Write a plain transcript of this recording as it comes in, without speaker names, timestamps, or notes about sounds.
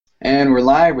And we're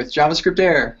live with JavaScript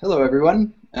Air. Hello,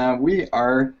 everyone. We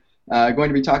are going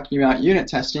to be talking about unit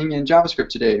testing in JavaScript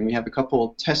today, and we have a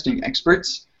couple testing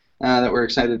experts that we're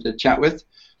excited to chat with.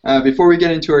 Before we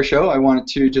get into our show, I wanted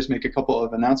to just make a couple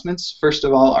of announcements. First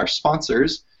of all, our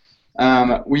sponsors.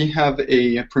 We have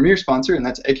a premier sponsor, and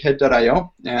that's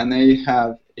egghead.io, and they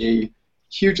have a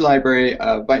huge library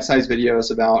of bite-sized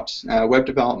videos about web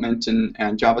development and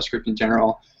JavaScript in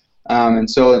general. And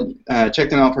so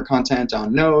check them out for content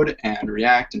on Node and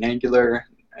React and Angular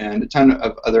and a ton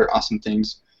of other awesome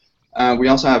things. We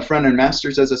also have Front-End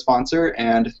Masters as a sponsor,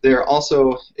 and they're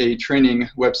also a training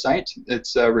website.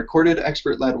 It's a recorded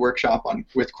expert-led workshop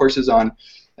with courses on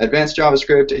advanced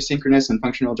JavaScript, asynchronous and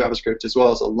functional JavaScript, as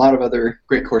well as a lot of other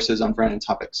great courses on front-end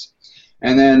topics.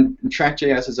 And then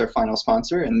Track.js is our final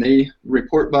sponsor, and they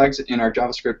report bugs in our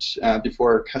JavaScript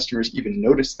before customers even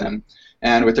notice them.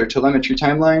 And with their telemetry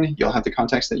timeline, you'll have the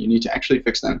context that you need to actually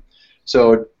fix them.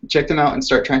 So check them out and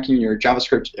start tracking your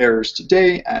JavaScript errors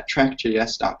today at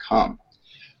trackjs.com.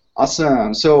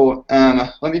 Awesome. So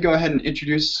let me go ahead and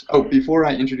introduce, before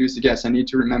I introduce the guests, I need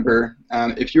to remember,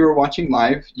 if you are watching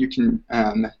live, you can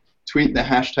tweet the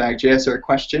hashtag jsAir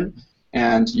question,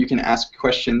 and you can ask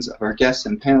questions of our guests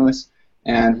and panelists,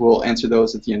 and we'll answer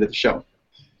those at the end of the show.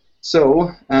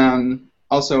 So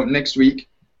also next week,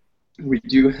 we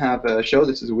do have a show.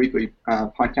 This is a weekly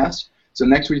podcast. So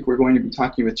next week we're going to be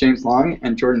talking with James Long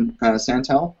and Jordan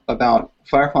Santel about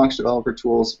Firefox developer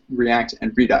tools, React,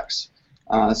 and Redux.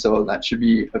 So that should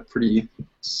be a pretty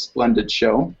splendid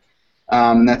show.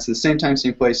 That's the same time,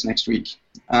 same place next week.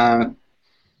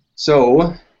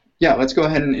 So yeah, let's go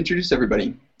ahead and introduce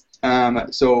everybody.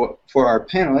 So for our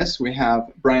panelists, we have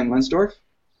Brian Lensdorf.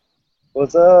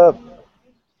 What's up?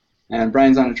 And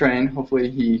Brian's on a train. Hopefully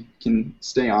he can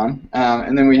stay on.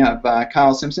 And then we have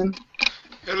Kyle Simpson.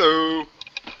 Hello.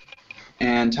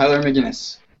 And Tyler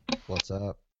McGinnis. What's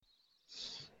up?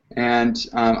 And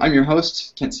I'm your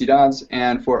host, Kent C. Dodds.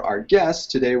 And for our guests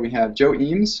today, we have Joe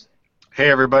Eames.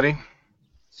 Hey, everybody.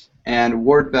 And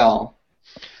Ward Bell.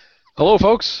 Hello,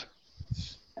 folks.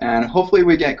 And hopefully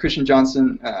we get Christian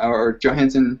Johnson or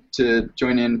Johansen to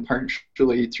join in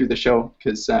partially through the show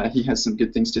because he has some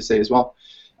good things to say as well.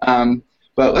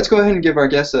 But let's go ahead and give our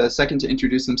guests a second to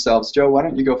introduce themselves. Joe, why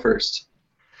don't you go first?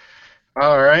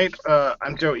 All right.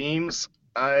 I'm Joe Eames.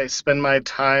 I spend my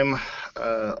time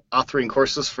authoring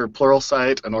courses for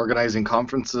Pluralsight and organizing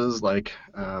conferences like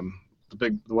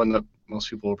the one that most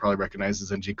people will probably recognize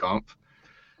is ngConf.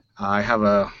 I have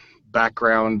a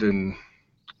background in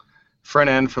front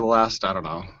end for the last,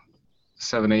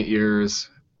 7, 8 years,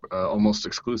 almost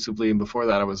exclusively. And before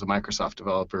that, I was a Microsoft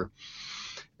developer.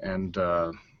 And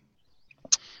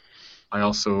I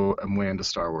also am way into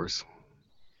Star Wars.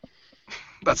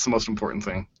 That's the most important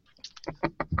thing.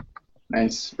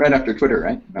 Nice. Right after Twitter,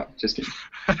 right? No, just kidding.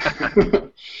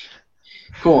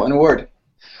 Cool. And Ward?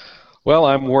 Well,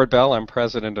 I'm Ward Bell. I'm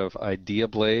president of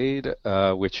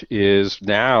IdeaBlade, which is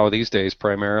now, these days,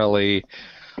 primarily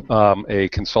a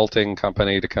consulting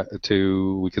company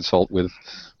we consult with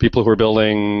people who are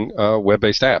building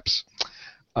web-based apps.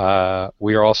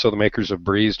 We are also the makers of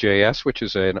Breeze.js, which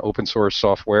is an open source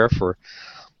software for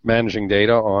managing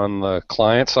data on the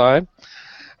client side.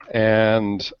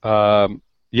 And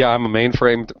yeah, I'm a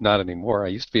mainframe, not anymore. I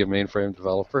used to be a mainframe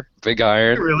developer. Big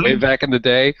Iron, really? Way back in the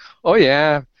day. Oh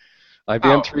yeah,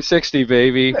 IBM 360,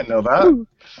 baby. I didn't know that.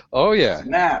 Oh yeah.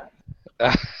 Snap.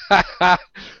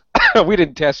 We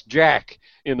didn't test Jack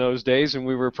in those days, and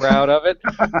we were proud of it.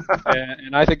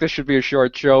 And I think this should be a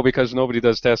short show because nobody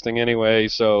does testing anyway,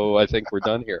 so I think we're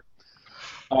done here.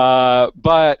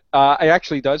 But it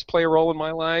actually does play a role in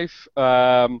my life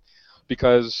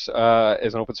because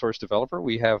as an open source developer,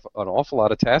 we have an awful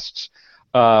lot of tests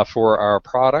for our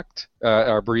product,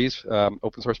 our Breeze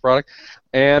open source product.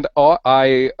 And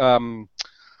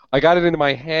I got it into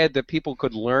my head that people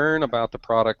could learn about the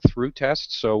product through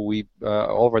tests, so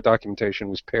all of our documentation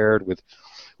was paired with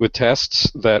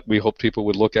tests that we hoped people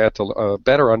would look at to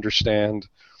better understand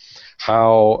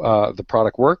how the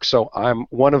product works. So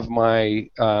one of my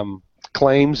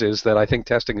claims is that I think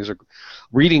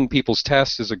reading people's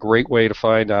tests is a great way to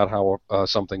find out how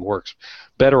something works,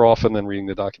 better often than reading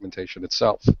the documentation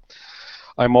itself.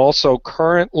 I'm also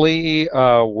currently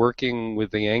working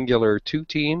with the Angular 2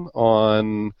 team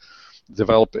on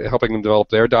helping them develop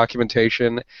their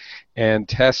documentation, and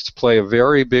tests play a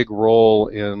very big role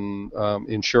in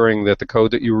ensuring that the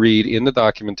code that you read in the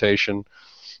documentation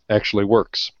actually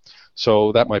works.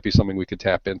 So that might be something we could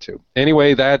tap into.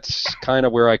 Anyway, that's kind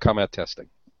of where I come at testing.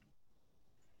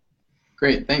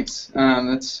 Great, thanks.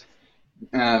 That's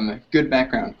good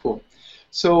background. Cool.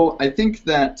 So I think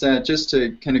that just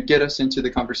to kind of get us into the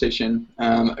conversation,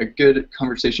 a good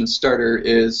conversation starter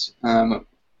is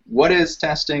what is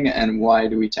testing and why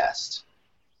do we test?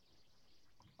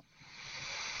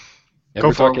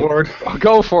 Go for it, Ward.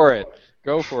 Go for it.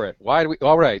 Go for it. Why do we?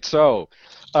 All right. So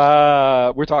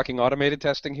we're talking automated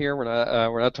testing here. We're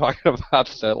not talking about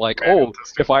the, like, oh,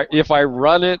 if I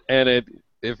run it and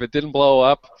if it didn't blow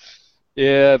up,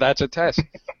 yeah, that's a test.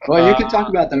 Well, you can talk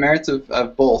about the merits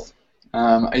of both.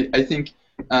 I think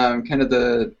kind of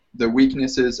the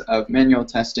weaknesses of manual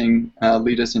testing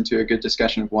lead us into a good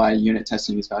discussion of why unit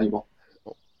testing is valuable.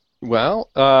 Well,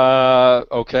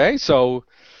 okay, so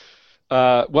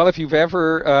well, if you've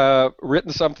ever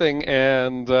written something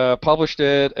and published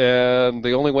it, and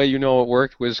the only way you know it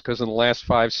worked was because in the last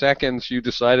 5 seconds you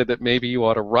decided that maybe you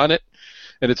ought to run it,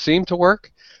 and it seemed to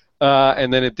work,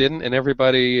 and then it didn't, and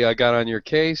everybody got on your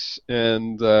case,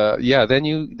 and yeah, then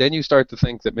you start to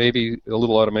think that maybe a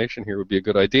little automation here would be a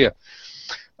good idea.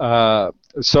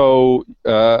 So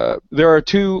there are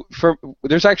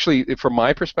there's actually, from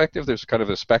my perspective, there's kind of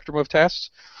a spectrum of tests,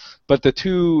 but the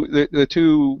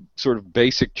two sort of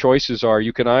basic choices are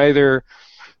you can either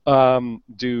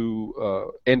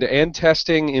do end-to-end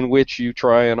testing, in which you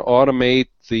try and automate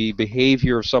the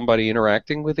behavior of somebody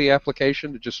interacting with the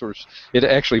application. It just sort of, it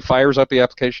actually fires up the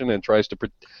application and tries to,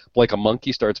 like a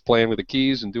monkey, starts playing with the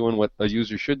keys and doing what a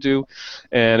user should do.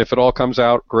 And if it all comes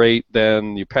out great,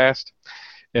 then you passed.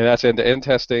 And that's end-to-end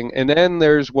testing. And then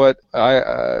there's what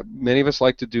many of us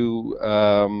like to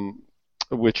do,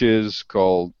 which is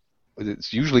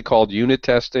it's usually called unit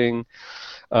testing,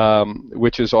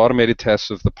 which is automated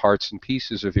tests of the parts and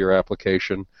pieces of your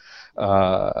application.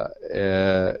 Those,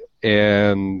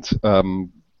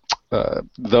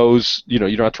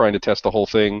 you're not trying to test the whole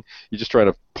thing. You're just trying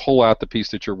to pull out the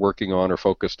piece that you're working on or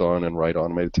focused on and write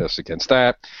automated tests against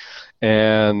that.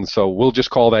 And so we'll just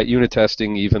call that unit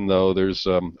testing, even though there's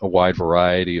a wide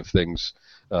variety of things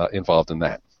involved in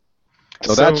that.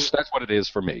 So that's what it is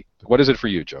for me. What is it for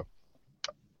you, Joe?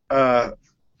 I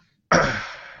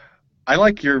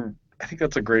like I think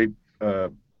that's a great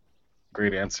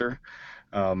answer.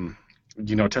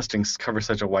 Testing covers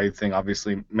such a wide thing.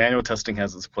 Obviously, manual testing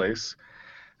has its place.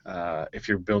 If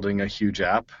you're building a huge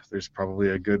app, there's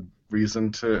probably a good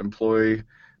reason to employ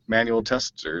manual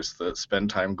testers that spend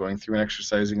time going through and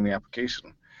exercising the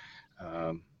application.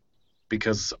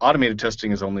 Because automated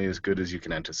testing is only as good as you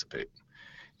can anticipate.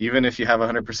 Even if you have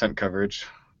 100% coverage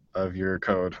of your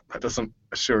code, that doesn't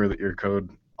assure that your code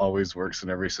always works in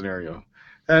every scenario.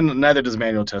 And neither does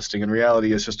manual testing. In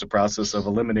reality, it's just a process of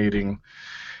eliminating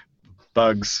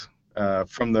bugs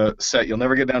from the set. You'll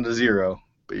never get down to 0,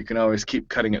 but you can always keep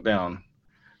cutting it down.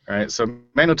 All right? So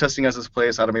manual testing has its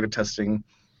place. Automated testing,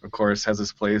 of course, has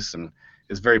its place and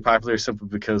is very popular simply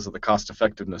because of the cost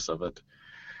effectiveness of it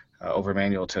over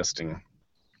manual testing,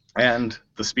 and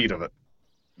the speed of it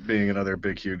being another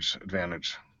big, huge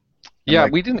advantage. Yeah,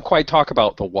 we didn't quite talk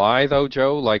about the why, though,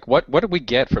 Joe. Like, what do we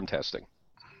get from testing?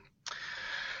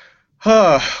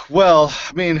 Well,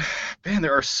 I mean, man,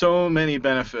 there are so many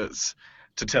benefits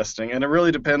to testing, and it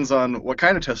really depends on what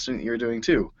kind of testing that you're doing,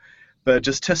 too. But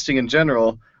just testing in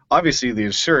general, obviously the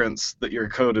assurance that your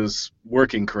code is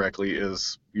working correctly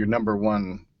is your number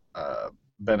one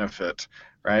benefit,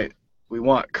 right? We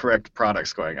want correct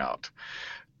products going out.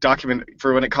 So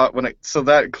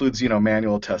that includes,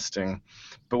 manual testing.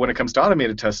 But when it comes to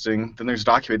automated testing, then there's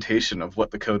documentation of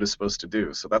what the code is supposed to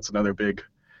do. So that's another big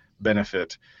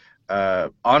benefit.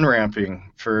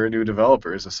 On-ramping for new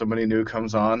developers. If somebody new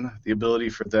comes on, the ability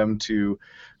for them to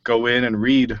go in and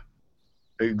read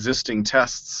existing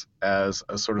tests as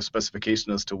a sort of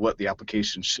specification as to what the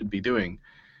application should be doing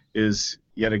is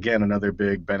yet again another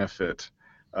big benefit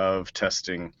of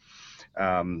testing.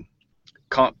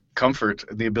 Comfort,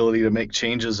 the ability to make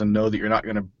changes and know that you're not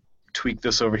going to tweak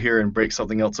this over here and break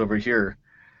something else over here.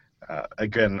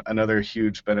 Again, another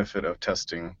huge benefit of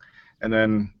testing. And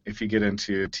then if you get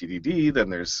into TDD, then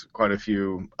there's quite a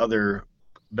few other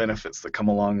benefits that come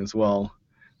along as well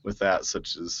with that,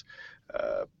 such as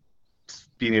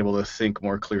being able to think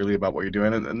more clearly about what you're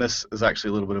doing. And this is actually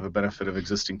a little bit of a benefit of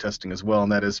existing testing as well,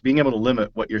 and that is being able to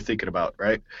limit what you're thinking about,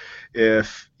 right?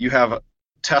 If you have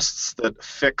tests that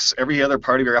fix every other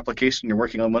part of your application, you're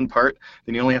working on one part,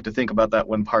 then you only have to think about that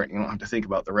one part, and you don't have to think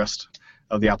about the rest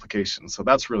of the application. So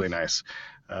that's really nice.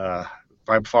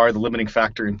 By far, the limiting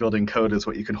factor in building code is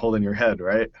what you can hold in your head,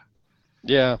 right?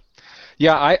 Yeah.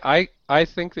 I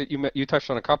think that you touched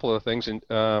on a couple of things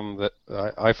that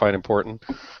I find important.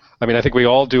 I mean, I think we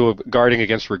all do guarding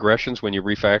against regressions. When you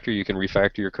refactor, you can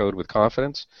refactor your code with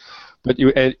confidence. But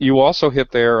you also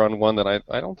hit there on one that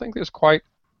I don't think is quite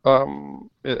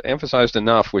emphasized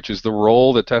enough, which is the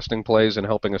role that testing plays in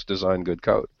helping us design good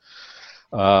code.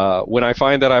 When I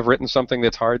find that I've written something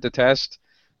that's hard to test,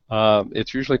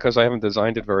 it's usually because I haven't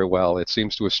designed it very well. It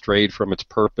seems to have strayed from its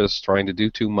purpose, trying to do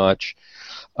too much,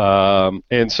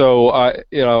 and so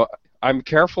I'm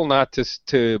careful not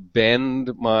to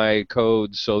bend my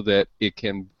code so that it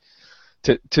can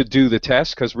to do the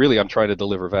test, because really I'm trying to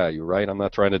deliver value, right? I'm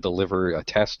not trying to deliver a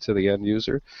test to the end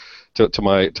user, to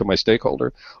my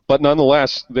stakeholder. But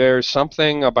nonetheless, there's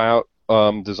something about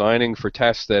designing for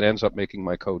tests that ends up making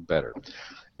my code better.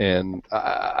 And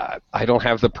I don't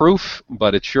have the proof,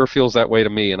 but it sure feels that way to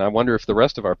me. And I wonder if the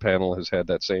rest of our panel has had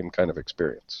that same kind of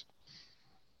experience.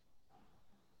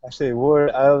 Actually,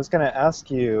 Ward, I was going to ask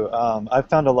you, I've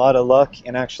found a lot of luck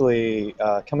in actually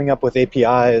coming up with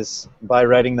APIs by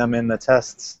writing them in the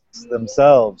tests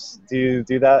themselves. Do you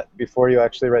do that before you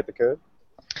actually write the code?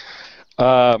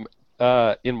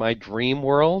 In my dream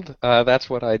world, that's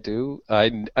what I do.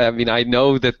 I mean, I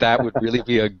know that would really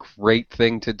be a great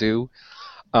thing to do,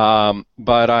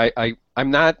 but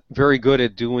I'm not very good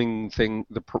at doing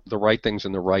the right things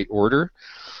in the right order.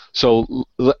 So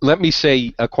let me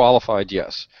say a qualified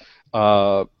yes.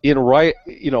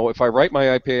 If I write my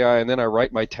API and then I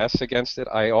write my tests against it,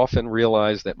 I often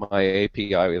realize that my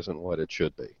API isn't what it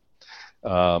should be.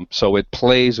 So it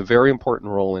plays a very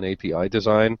important role in API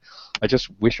design. I just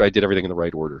wish I did everything in the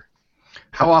right order.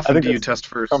 How often do you test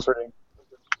first? Comforting.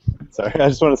 Sorry, I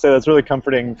just want to say that's really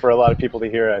comforting for a lot of people to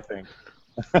hear, I think.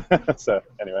 So,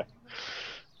 anyway.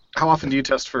 How often do you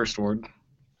test first, Ward?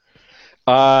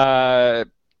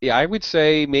 Yeah, I would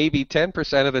say maybe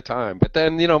 10% of the time. But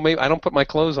then, maybe I don't put my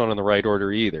clothes on in the right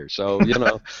order either. So,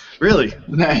 Really?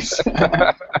 Nice.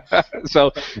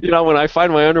 So, when I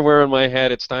find my underwear on my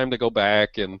head, it's time to go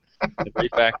back and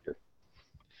refactor.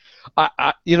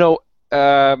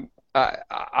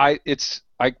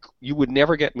 You would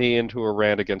never get me into a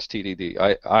rant against TDD.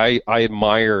 I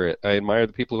admire it. I admire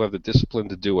the people who have the discipline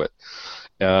to do it.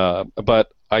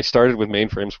 But I started with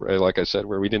mainframes, like I said,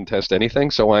 where we didn't test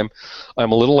anything. So I'm a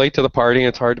little late to the party, and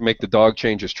it's hard to make the dog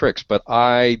change his tricks. But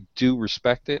I do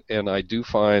respect it, and I do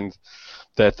find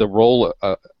that the role.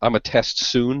 I'm a test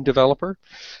soon developer,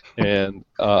 and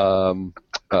the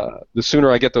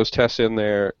sooner I get those tests in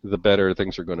there, the better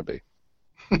things are going to be.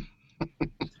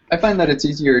 I find that it's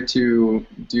easier to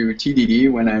do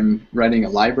TDD when I'm writing a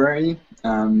library.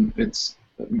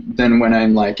 Than when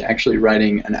I'm actually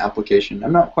writing an application.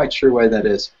 I'm not quite sure why that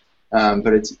is,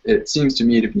 but it seems to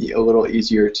me to be a little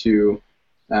easier to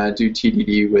do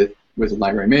TDD with a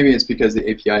library. Maybe it's because the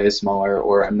API is smaller,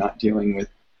 or I'm not dealing with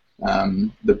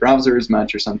the browser as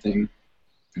much or something.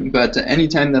 But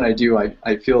anytime that I do,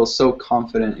 I feel so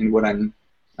confident in what I'm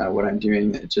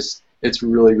doing that it's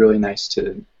really, really nice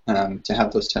to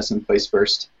have those tests in place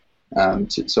first,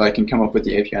 so I can come up with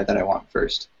the API that I want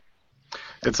first.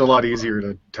 It's a lot easier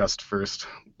to test first,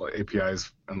 like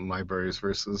APIs and libraries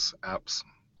versus apps.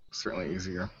 Certainly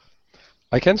easier.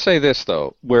 I can say this,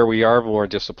 though, where we are more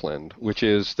disciplined, which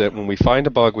is that when we find a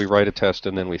bug, we write a test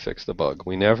and then we fix the bug.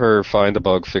 We never find the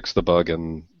bug, fix the bug,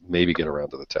 and maybe get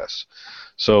around to the tests.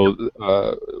 So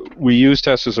we use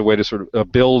tests as a way to sort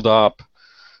of build up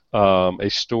a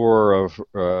store of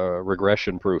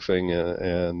regression proofing,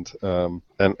 and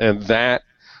that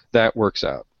works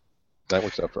out. That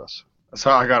works out for us. So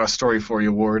I got a story for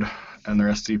you, Ward, and the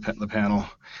rest of the panel.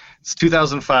 It's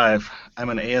 2005. I'm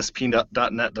an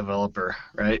ASP.NET developer,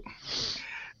 right?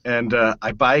 And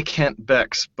I buy Kent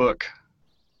Beck's book,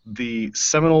 The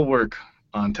Seminal Work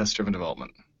on Test-Driven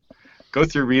Development. Go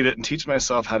through, read it, and teach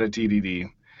myself how to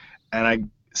TDD. And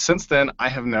since then, I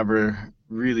have never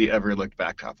really ever looked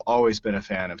back. I've always been a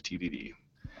fan of TDD.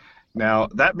 Now,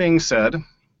 that being said,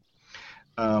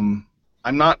 I'm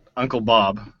not Uncle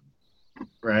Bob,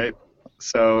 right?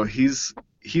 So he's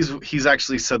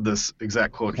actually said this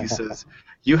exact quote. He says,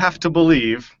 "You have to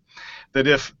believe that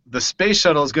if the space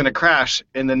shuttle is going to crash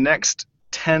in the next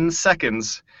 10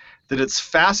 seconds, that it's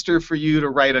faster for you to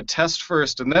write a test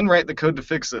first and then write the code to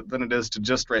fix it than it is to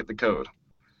just write the code."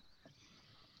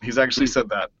 He's actually said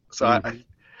that. So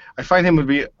I find him would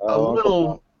be a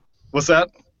little... What's that?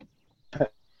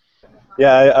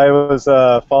 Yeah, I was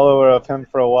a follower of him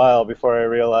for a while before I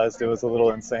realized it was a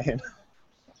little insane.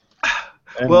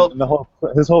 And well,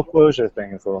 his whole closure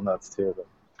thing is a little nuts too. But.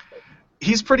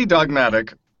 He's pretty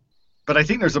dogmatic, but I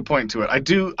think there's a point to it.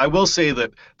 I will say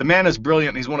that the man is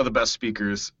brilliant. He's one of the best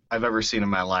speakers I've ever seen in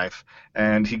my life,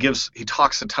 and he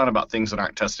talks a ton about things that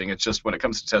aren't testing. It's just when it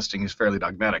comes to testing, he's fairly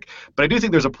dogmatic. But I do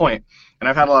think there's a point, and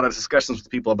I've had a lot of discussions with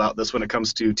people about this when it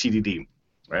comes to TDD.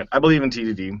 Right? I believe in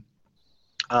TDD.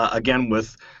 again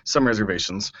with some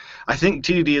reservations. I think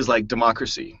TDD is like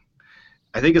democracy.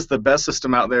 I think it's the best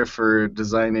system out there for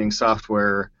designing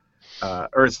software,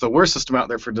 or it's the worst system out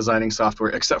there for designing software,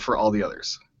 except for all the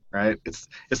others, right? It's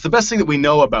the best thing that we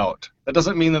know about. That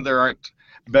doesn't mean that there aren't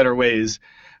better ways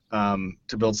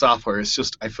to build software. It's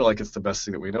just I feel like it's the best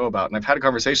thing that we know about. And I've had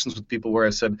conversations with people where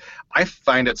I said, I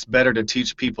find it's better to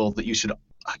teach people that you should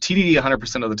TDD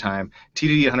 100% of the time,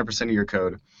 TDD 100% of your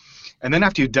code. And then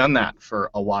after you've done that for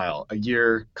a while, a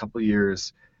year, couple of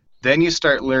years, then you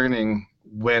start learning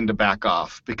when to back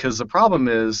off. Because the problem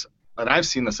is, and I've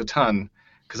seen this a ton,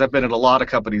 because I've been at a lot of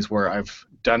companies where I've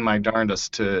done my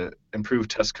darndest to improve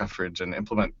test coverage and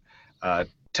implement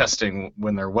testing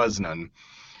when there was none.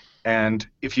 And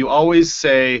if you always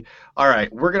say, all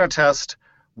right, we're going to test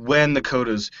when the code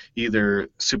is either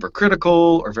super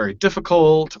critical or very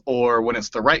difficult or when it's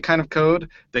the right kind of code,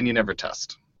 then you never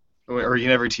test. Or you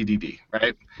never TDD,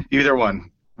 right? Either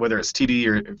one, whether it's TDD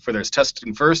or whether it's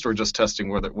testing first or just testing,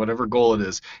 whatever goal it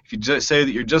is. If you just say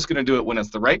that you're just going to do it when it's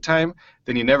the right time,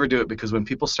 then you never do it, because when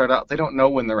people start out, they don't know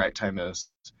when the right time is.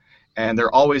 And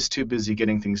they're always too busy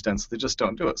getting things done, so they just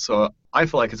don't do it. So I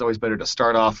feel like it's always better to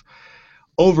start off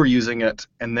overusing it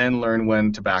and then learn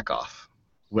when to back off,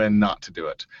 when not to do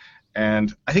it.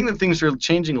 And I think that things are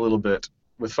changing a little bit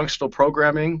with functional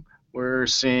programming. We're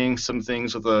seeing some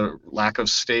things with a lack of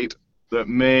state that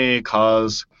may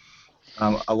cause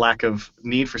a lack of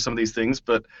need for some of these things,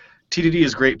 but TDD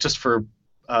is great just for,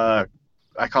 I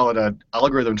call it an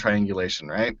algorithm triangulation,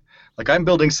 right? Like I'm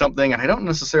building something and I don't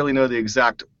necessarily know the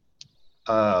exact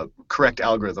correct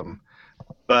algorithm,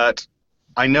 but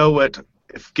I know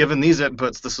if given these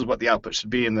inputs, this is what the output should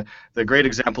be. And the great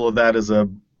example of that is a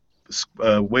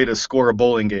way to score a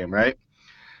bowling game, right?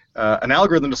 An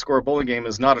algorithm to score a bowling game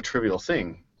is not a trivial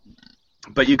thing,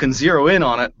 but you can zero in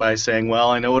on it by saying, well,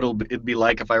 I know it'd be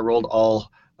like if I rolled all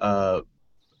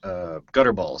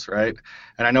gutter balls, right?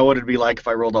 And I know what it'd be like if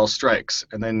I rolled all strikes.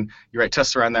 And then you write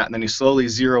tests around that, and then you slowly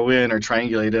zero in or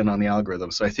triangulate in on the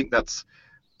algorithm. So I think that's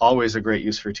always a great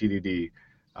use for TDD.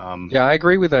 Yeah, I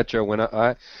agree with that, Joe.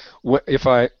 That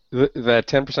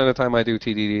 10% of the time I do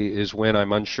TDD is when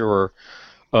I'm unsure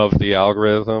of the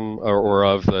algorithm or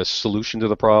of the solution to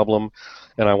the problem,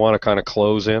 and I want to kind of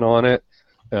close in on it.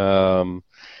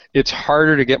 It's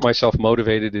harder to get myself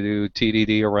motivated to do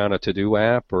TDD around a to-do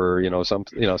app or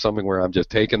something where I'm just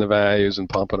taking the values and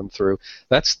pumping them through.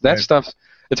 That right. Stuff.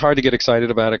 It's hard to get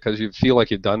excited about it because you feel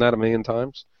like you've done that a million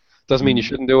times. Doesn't mean you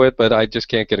shouldn't do it, but I just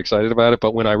can't get excited about it.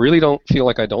 But when I really don't feel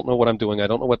like I don't know what I'm doing, I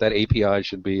don't know what that API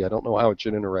should be, I don't know how it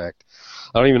should interact,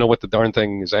 I don't even know what the darn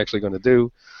thing is actually going to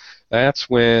do, that's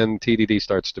when TDD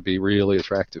starts to be really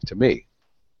attractive to me.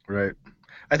 Right.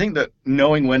 I think that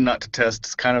knowing when not to test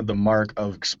is kind of the mark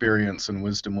of experience and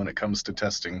wisdom when it comes to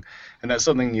testing. And that's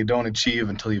something you don't achieve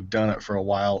until you've done it for a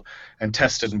while and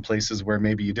tested in places where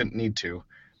maybe you didn't need to.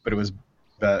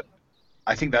 But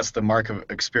I think that's the mark of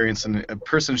experience. And a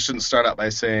person shouldn't start out by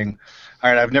saying,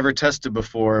 all right, I've never tested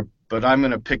before, but I'm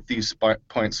going to pick these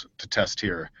points to test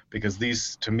here because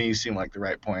these, to me, seem like the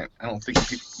right point. I don't think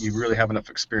you really have enough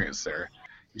experience there.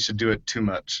 You should do it too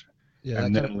much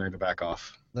and then learn to back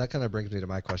off. That kind of brings me to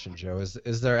my question, Joe.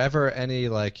 Is there ever any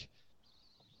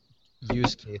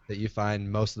use case that you find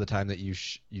most of the time that you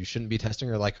shouldn't be testing,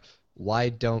 or why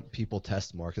don't people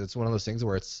test more? Because it's one of those things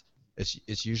where it's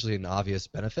usually an obvious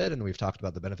benefit, and we've talked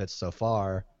about the benefits so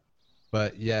far,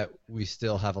 but yet we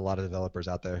still have a lot of developers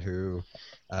out there who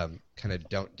kind of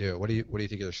don't do it. What do you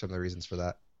think are some of the reasons for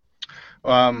that?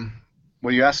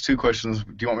 Well, you asked two questions.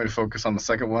 Do you want me to focus on the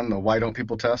second one, the why don't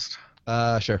people test?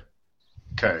 Sure.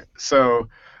 Okay, so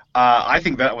I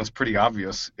think that one's pretty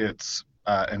obvious. It's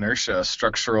inertia,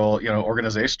 structural,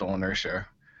 organizational inertia.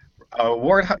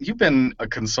 Ward, you've been a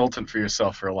consultant for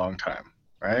yourself for a long time,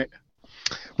 right?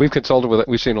 We've consulted with it.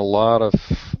 We've seen a lot of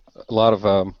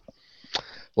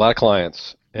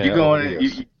clients.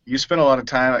 You spend a lot of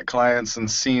time at clients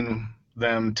and seen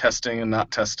them testing and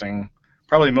not testing.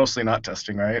 Probably mostly not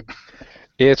testing, right?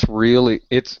 It's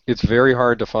very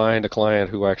hard to find a client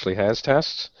who actually has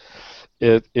tests.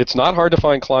 It's not hard to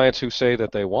find clients who say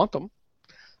that they want them.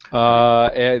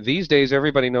 These days,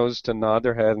 everybody knows to nod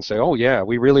their head and say, "Oh yeah,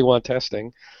 we really want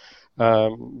testing."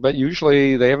 But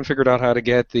usually they haven't figured out how to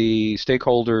get the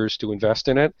stakeholders to invest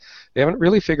in it. They haven't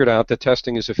really figured out that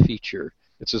testing is a feature.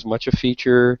 It's as much a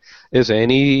feature as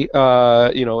any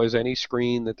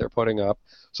screen that they're putting up.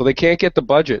 So they can't get the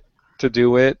budget to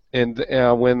do it. And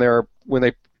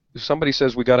when somebody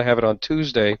says we got to have it on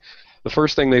Tuesday, the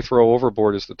first thing they throw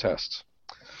overboard is the tests.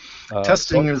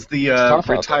 Testing is the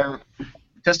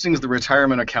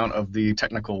retirement account of the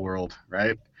technical world,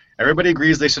 right? Everybody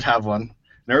agrees they should have one.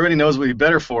 And everybody knows it would be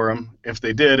better for them if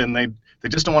they did, and they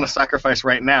just don't want to sacrifice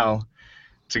right now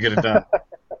to get it done.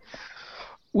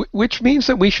 Which means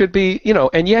that we should be,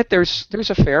 and yet there's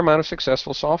a fair amount of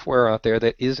successful software out there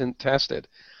that isn't tested.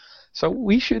 So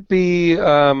we should be,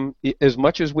 as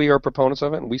much as we are proponents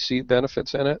of it and we see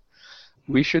benefits in it,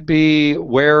 we should be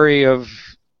wary of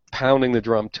pounding the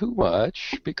drum too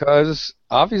much, because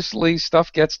obviously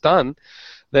stuff gets done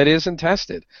that isn't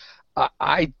tested.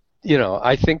 I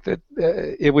think that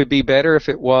it would be better if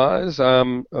it was,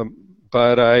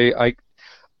 but I'd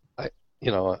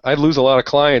lose a lot of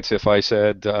clients if I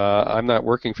said, I'm not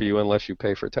working for you unless you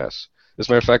pay for tests. As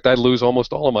a matter of fact, I'd lose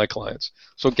almost all of my clients.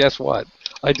 So guess what?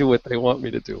 I do what they want me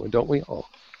to do, and don't we all?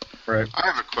 Right. I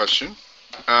have a question,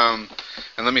 and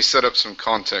let me set up some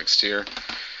context here.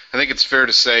 I think it's fair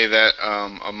to say that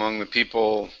among the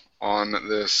people on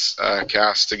this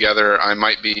cast together, I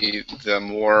might be the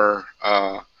more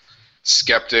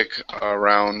skeptic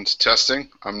around testing.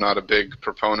 I'm not a big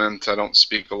proponent. I don't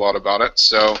speak a lot about it.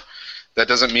 So that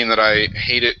doesn't mean that I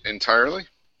hate it entirely,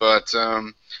 but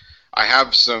I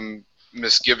have some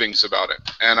misgivings about it.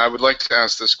 And I would like to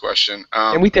ask this question.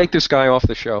 Can we take this guy off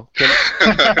the show?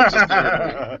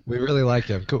 We really like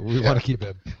him. Cool. We want to keep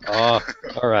him. All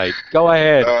right. Go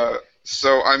ahead.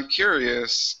 So I'm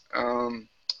curious,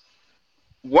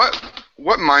 what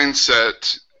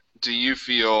mindset do you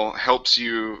feel helps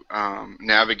you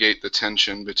navigate the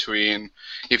tension between,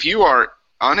 if you are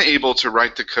unable to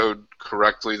write the code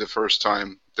correctly the first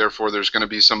time, therefore there's going to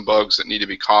be some bugs that need to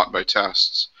be caught by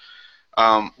tests,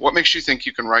 what makes you think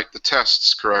you can write the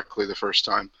tests correctly the first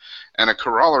time? And a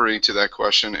corollary to that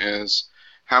question is,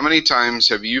 how many times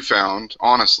have you found,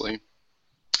 honestly,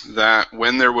 that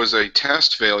when there was a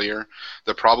test failure,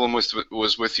 the problem was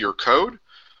with your code,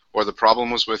 or the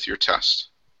problem was with your test?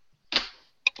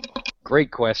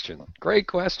 Great question. Great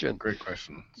question. Great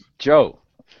question. Joe.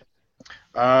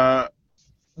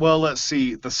 Well, let's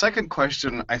see. The second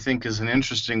question, I think, is an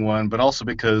interesting one, but also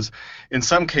because in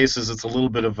some cases it's a little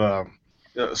bit of a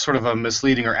sort of a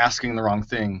misleading or asking the wrong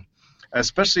thing,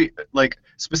 especially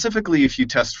specifically if you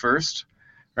test first,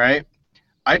 right?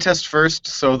 I test first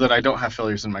so that I don't have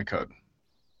failures in my code,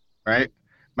 right?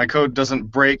 My code doesn't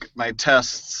break my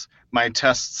tests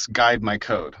guide my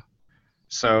code.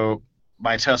 So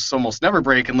my tests almost never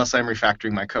break unless I'm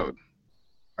refactoring my code,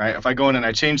 right? If I go in and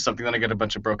I change something, then I get a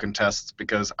bunch of broken tests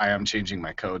because I am changing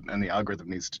my code and the algorithm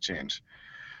needs to change.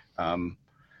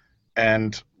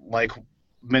 And like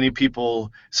many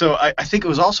people, so I think it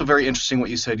was also very interesting what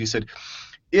you said. You said,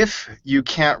 if you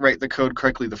can't write the code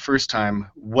correctly the first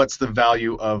time, what's the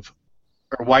value of,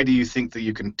 or why do you think that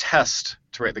you can test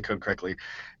to write the code correctly?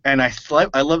 And I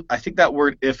think that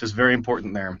word "if" is very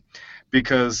important there,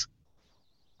 because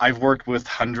I've worked with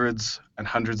hundreds and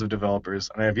hundreds of developers,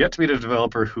 and I have yet to meet a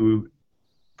developer who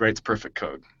writes perfect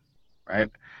code, right?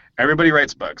 Everybody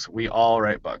writes bugs. We all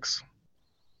write bugs.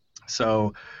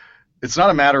 So it's not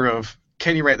a matter of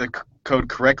can you write the code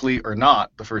correctly or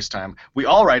not the first time. We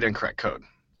all write incorrect code.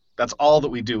 That's all that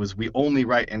we do, is we only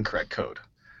write incorrect code,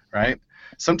 right?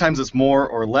 Sometimes it's more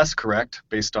or less correct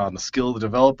based on the skill of the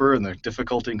developer and the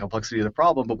difficulty and complexity of the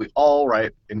problem, but we all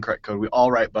write incorrect code. We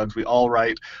all write bugs. We all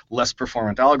write less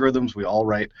performant algorithms. We all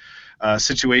write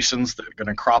situations that are going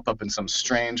to crop up in some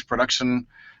strange production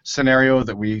scenario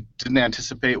that we didn't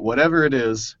anticipate. Whatever it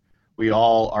is, we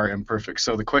all are imperfect.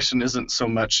 So the question isn't so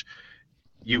much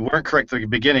you weren't correct at the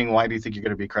beginning, why do you think you're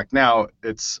going to be correct now?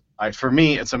 For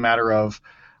me, it's a matter of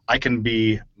I can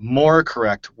be more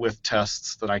correct with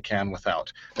tests than I can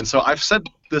without. And so I've said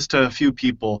this to a few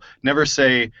people. I've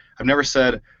never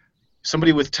said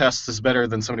somebody with tests is better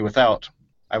than somebody without.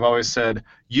 I've always said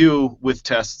you with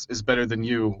tests is better than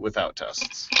you without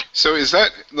tests. So is that,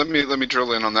 let me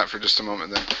drill in on that for just a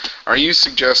moment then. Are you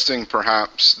suggesting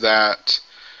perhaps that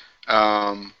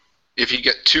if you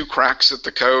get 2 cracks at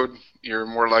the code, you're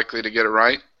more likely to get it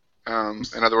right?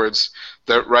 In other words,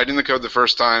 writing the code the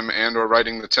first time and or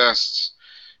writing the tests,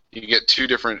 you get 2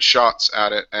 different shots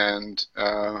at it, and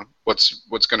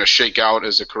what's going to shake out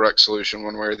as a correct solution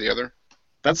one way or the other?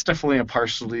 That's definitely a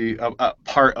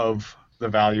part of the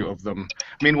value of them.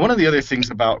 I mean, one of the other things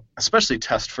about, especially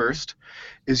test first,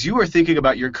 is you are thinking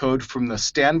about your code from the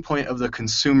standpoint of the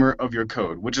consumer of your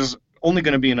code, which is only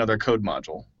going to be another code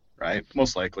module, right?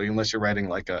 Most likely, unless you're writing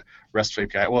like a REST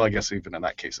API. Well, I guess even in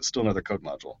that case, it's still another code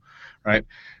module, right?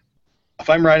 If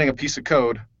I'm writing a piece of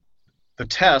code, the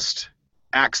test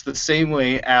acts the same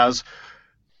way as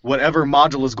whatever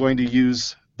module is going to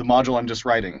use the module I'm just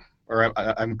writing, or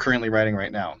I'm currently writing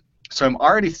right now. So I'm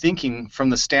already thinking from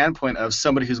the standpoint of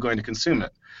somebody who's going to consume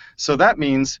it. So that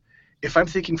means if I'm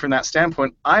thinking from that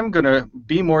standpoint, I'm going to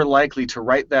be more likely to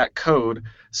write that code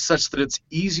such that it's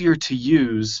easier to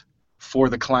use for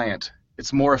the client.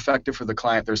 It's more effective for the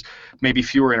client. There's maybe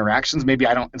fewer interactions. Maybe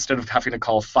I don't, instead of having to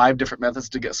call 5 different methods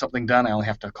to get something done, I only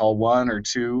have to call 1 or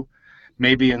 2.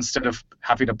 Maybe instead of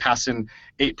having to pass in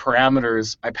 8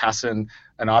 parameters, I pass in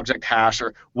an object hash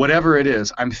or whatever it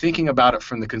is. I'm thinking about it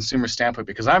from the consumer standpoint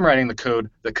because I'm writing the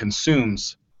code that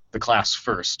consumes the class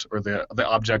first, or the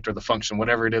object or the function,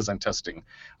 whatever it is I'm testing.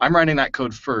 I'm writing that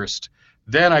code first.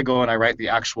 Then I go and I write the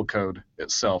actual code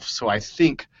itself. So I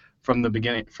think from the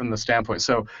beginning, from the standpoint.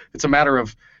 So it's a matter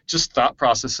of just thought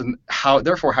process, and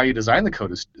therefore how you design the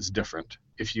code is different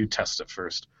if you test it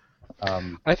first.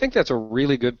 I think that's a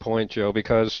really good point, Joe,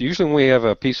 because usually when we have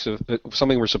a piece of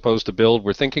something we're supposed to build,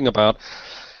 we're thinking about,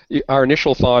 our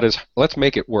initial thought is, let's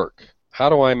make it work. How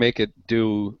do I make it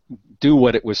do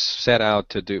what it was set out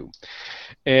to do?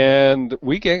 And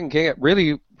we can get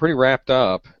really pretty wrapped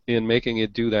up in making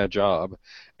it do that job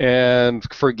and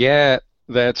forget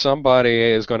that somebody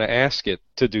is going to ask it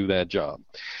to do that job.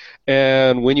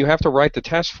 And when you have to write the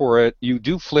test for it, you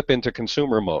do flip into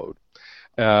consumer mode.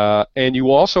 And you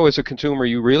also, as a consumer,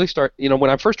 you really start, when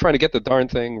I'm first trying to get the darn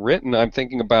thing written, I'm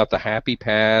thinking about the happy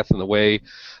path and the way,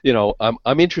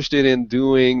 I'm interested in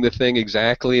doing the thing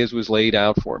exactly as was laid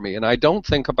out for me. And I don't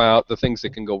think about the things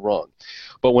that can go wrong.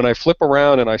 But when I flip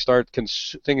around and I start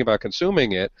thinking about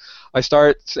consuming it, I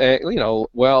start saying,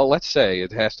 well, let's say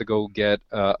it has to go get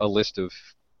a list of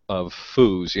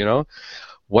foos,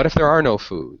 What if there are no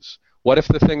foos? What if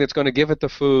the thing that's going to give it the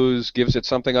foos gives it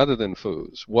something other than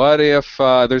foos? What if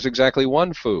there's exactly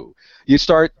one foo? You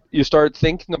start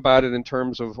thinking about it in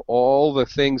terms of all the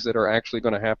things that are actually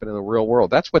going to happen in the real world.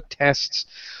 That's what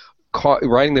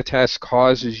writing the test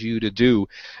causes you to do,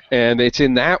 and it's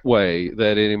in that way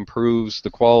that it improves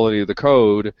the quality of the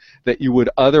code that you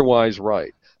would otherwise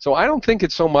write. So I don't think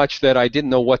it's so much that I didn't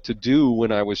know what to do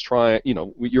when I was trying.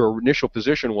 Your initial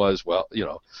position was, well,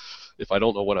 if I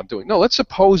don't know what I'm doing. No, let's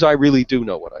suppose I really do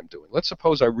know what I'm doing. Let's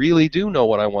suppose I really do know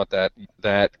what I want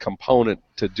that component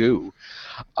to do.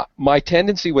 My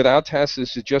tendency without tests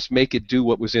is to just make it do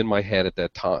what was in my head at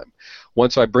that time.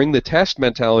 Once I bring the test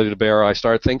mentality to bear, I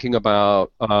start thinking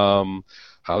about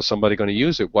how's somebody going to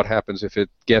use it? What happens if it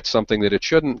gets something that it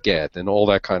shouldn't get, and all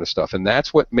that kind of stuff. And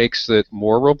that's what makes it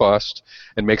more robust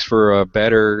and makes for a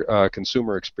better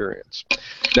consumer experience.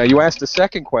 Now, you asked the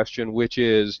second question, which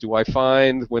is, do I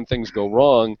find when things go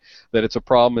wrong that it's a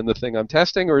problem in the thing I'm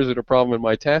testing, or is it a problem in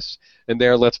my tests? And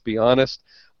there, let's be honest,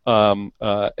 a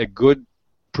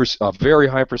very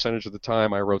high percentage of the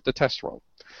time I wrote the test wrong.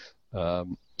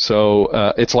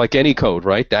 So it's like any code,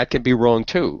 right? That can be wrong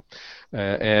too.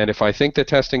 And if I think that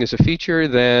testing is a feature,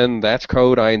 then that's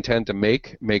code I intend to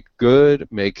make good,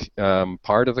 make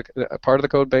part of the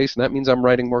code base, and that means I'm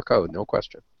writing more code, no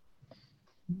question.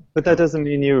 But that doesn't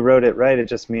mean you wrote it right. It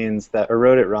just means that, or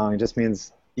wrote it wrong. It just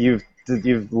means you've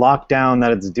locked down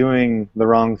that it's doing the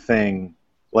wrong thing.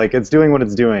 Like, it's doing what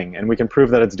it's doing, and we can prove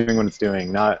that it's doing what it's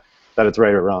doing, not that it's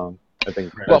right or wrong. I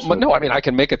think. Well, no, I mean, I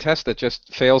can make a test that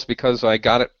just fails because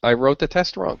I wrote the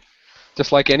test wrong.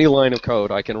 Just like any line of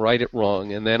code, I can write it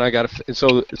wrong, and then I got to.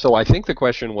 So I think the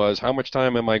question was, how much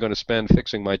time am I going to spend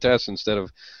fixing my tests instead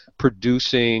of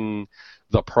producing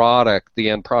the product, the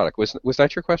end product? Was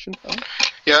that your question?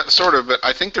 Yeah, sort of. But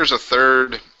I think there's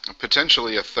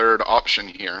potentially a third option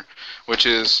here, which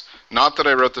is not that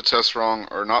I wrote the test wrong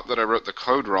or not that I wrote the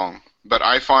code wrong, but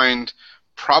I find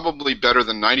probably better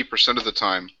than 90% of the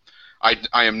time,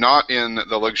 I am not in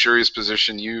the luxurious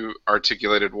position you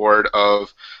articulated, Ward,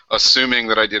 of assuming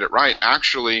that I did it right.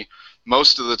 Actually,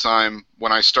 most of the time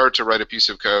when I start to write a piece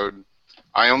of code,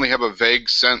 I only have a vague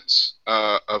sense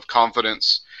of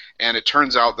confidence, and it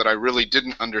turns out that I really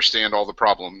didn't understand all the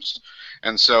problems.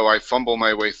 And so I fumble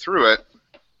my way through it.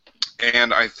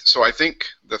 And so I think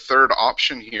the third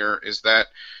option here is that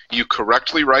you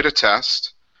correctly write a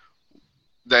test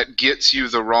that gets you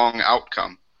the wrong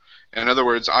outcome. In other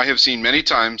words, I have seen many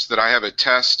times that I have a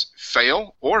test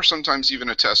fail, or sometimes even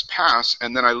a test pass,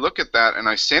 and then I look at that and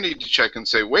I sanity check and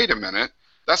say, wait a minute,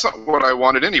 that's not what I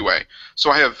wanted anyway.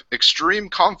 So I have extreme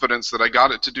confidence that I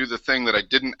got it to do the thing that I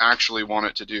didn't actually want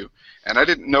it to do. And I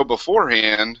didn't know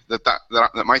beforehand that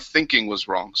my thinking was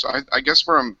wrong. So I guess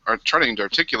where I'm trying to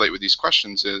articulate with these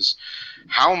questions is,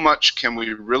 how much can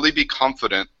we really be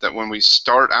confident that when we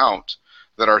start out,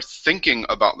 that our thinking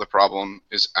about the problem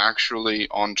is actually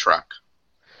on track?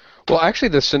 Well, actually,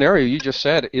 the scenario you just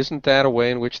said, isn't that a way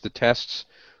in which the tests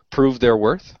prove their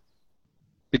worth?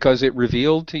 Because it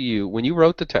revealed to you, when you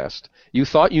wrote the test, you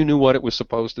thought you knew what it was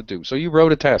supposed to do. So you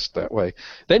wrote a test that way.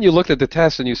 Then you looked at the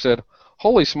test and you said,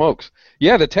 holy smokes,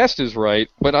 yeah, the test is right,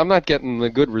 but I'm not getting the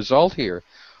good result here.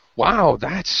 Wow,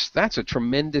 that's a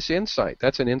tremendous insight.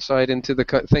 That's an insight into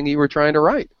the thing you were trying to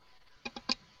write.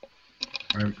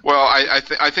 Well,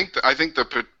 I think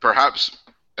that perhaps,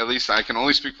 at least I can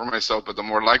only speak for myself, but the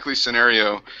more likely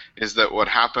scenario is that what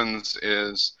happens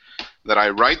is that I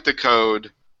write the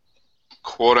code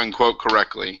quote unquote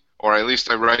correctly, or at least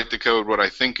I write the code what I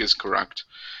think is correct.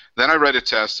 Then I write a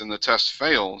test and the test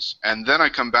fails, and then I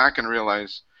come back and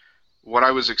realize what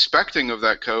I was expecting of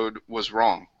that code was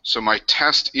wrong. So my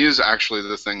test is actually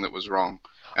the thing that was wrong,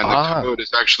 and the code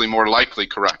is actually more likely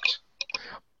correct.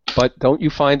 But don't you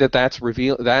find that that's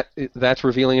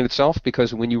revealing in itself?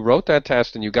 Because when you wrote that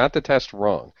test and you got the test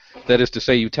wrong, that is to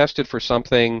say, you tested for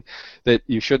something that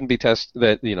you shouldn't be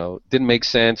that didn't make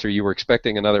sense, or you were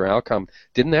expecting another outcome.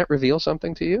 Didn't that reveal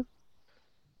something to you?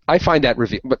 I find that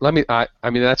but I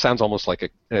mean, that sounds almost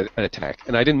like an attack,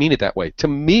 and I didn't mean it that way. To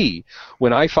me,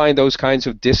 when I find those kinds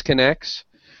of disconnects,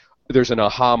 there's an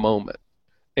aha moment,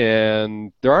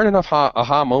 and there aren't enough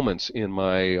aha moments in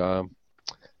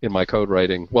my code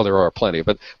writing. Well, there are plenty,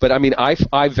 but I mean,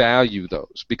 I value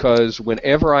those, because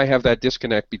whenever I have that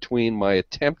disconnect between my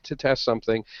attempt to test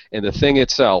something and the thing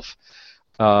itself,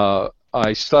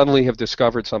 I suddenly have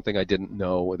discovered something I didn't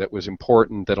know that was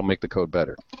important that'll make the code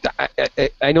better.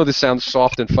 I know this sounds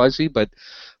soft and fuzzy, but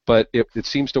it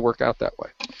seems to work out that way.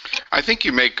 I think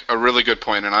you make a really good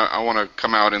point, and I want to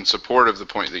come out in support of the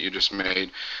point that you just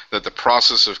made, that the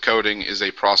process of coding is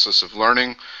a process of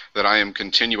learning, that I am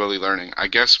continually learning. I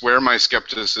guess where my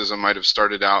skepticism might have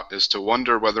started out is to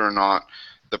wonder whether or not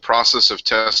the process of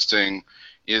testing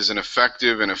is an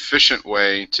effective and efficient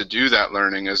way to do that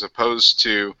learning, as opposed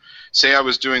to, say I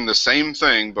was doing the same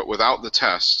thing but without the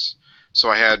tests, so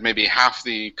I had maybe half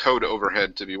the code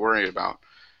overhead to be worried about.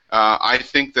 I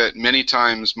think that many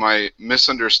times my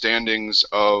misunderstandings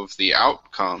of the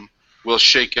outcome will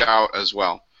shake out as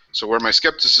well. So where my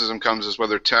skepticism comes is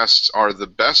whether tests are the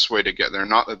best way to get there,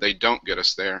 not that they don't get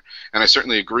us there. And I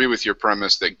certainly agree with your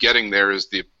premise that getting there is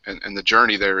and the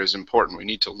journey there is important. We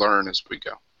need to learn as we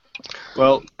go.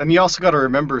 Well, and you also got to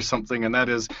remember something, and that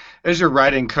is, as you're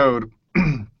writing code,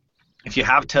 if you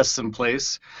have tests in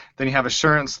place, then you have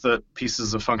assurance that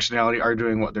pieces of functionality are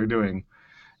doing what they're doing.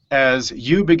 As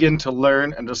you begin to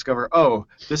learn and discover, oh,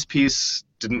 this piece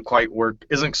didn't quite work,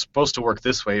 isn't supposed to work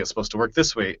this way, it's supposed to work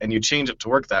this way, and you change it to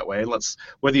work that way.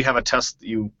 Whether you have a test that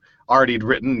you already had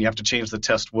written, you have to change the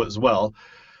test as well.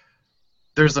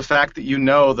 There's the fact that you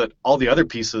know that all the other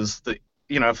pieces that,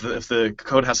 if the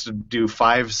code has to do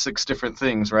 5, 6 different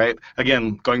things, right?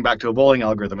 Again, going back to a bowling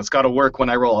algorithm, it's got to work when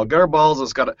I roll all gutter balls.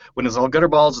 When it's all gutter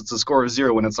balls, it's a score of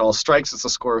 0. When it's all strikes, it's a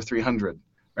score of 300,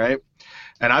 right?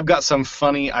 And I've got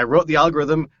I wrote the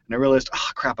algorithm, and I realized, oh,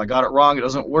 crap, I got it wrong. It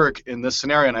doesn't work in this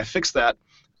scenario, and I fixed that.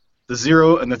 The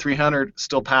 0 and the 300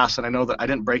 still pass, and I know that I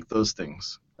didn't break those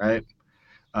things, right?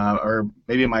 Or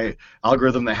maybe my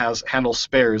algorithm that handles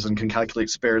spares and can calculate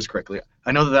spares correctly.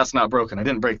 I know that that's not broken. I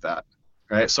didn't break that.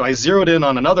 Right? So I zeroed in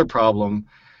on another problem,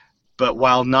 but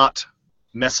while not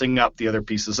messing up the other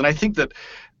pieces. And I think that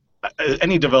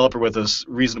any developer with a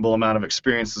reasonable amount of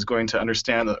experience is going to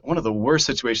understand that one of the worst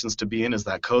situations to be in is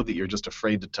that code that you're just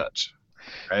afraid to touch.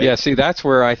 Right? Yeah, see, that's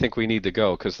where I think we need to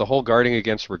go, because the whole guarding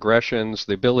against regressions,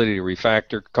 the ability to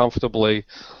refactor comfortably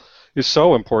is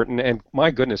so important. And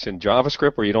my goodness, in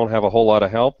JavaScript, where you don't have a whole lot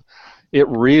of help, it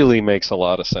really makes a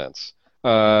lot of sense.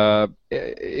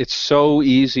 It's so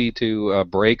easy to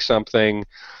break something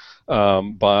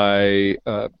by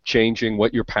changing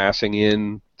what you're passing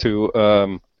in to.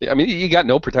 I mean, you got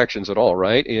no protections at all,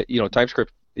 right?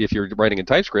 TypeScript. If you're writing in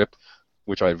TypeScript,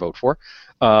 which I'd vote for,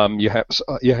 you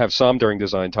have some during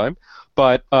design time.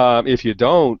 But if you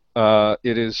don't,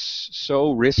 it is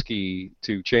so risky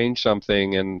to change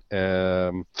something, and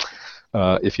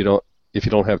if you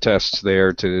don't have tests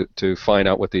there to find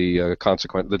out what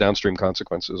the downstream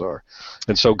consequences are.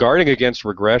 And so guarding against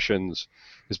regressions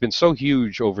has been so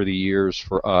huge over the years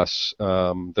for us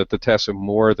that the tests have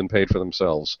more than paid for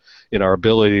themselves in our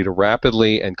ability to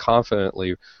rapidly and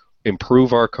confidently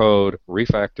improve our code,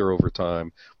 refactor over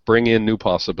time, bring in new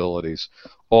possibilities.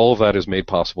 All of that is made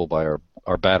possible by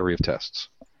our battery of tests.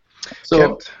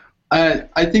 So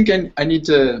I think I need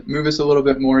to move us a little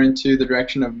bit more into the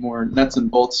direction of more nuts and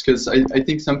bolts, because I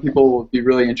think some people will be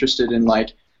really interested in, like,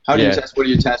 how do you test, what do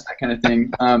you test, that kind of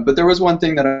thing. But there was one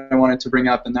thing that I wanted to bring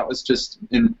up, and that was just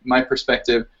in my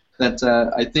perspective, that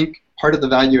I think part of the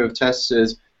value of tests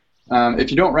is if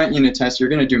you don't write unit tests, you're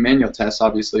going to do manual tests,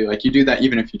 obviously. Like, you do that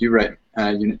even if you do write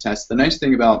unit tests. The nice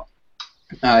thing about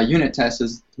unit tests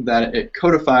is that it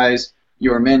codifies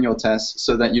your manual tests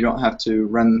so that you don't have to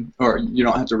run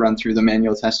through the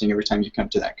manual testing every time you come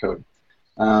to that code.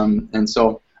 And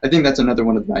so I think that's another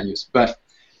one of the values. But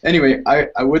anyway,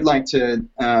 I would like to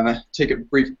take a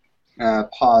brief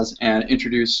pause and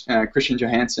introduce Christian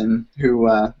Johansen, who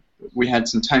we had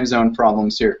some time zone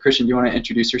problems here. Christian, do you want to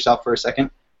introduce yourself for a second?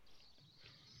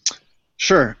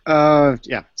 Sure.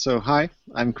 Yeah. So hi,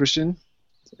 I'm Christian.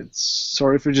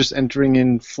 Sorry for just entering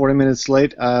in 40 minutes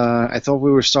late. I thought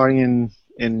we were starting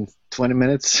in 20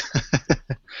 minutes.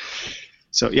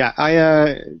 So yeah,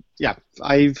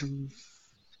 I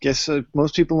guess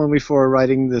most people know me for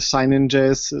writing the sign-in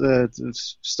JS the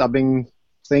stubbing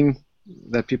thing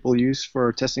that people use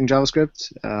for testing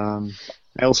JavaScript.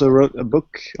 I also wrote a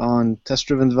book on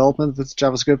test-driven development with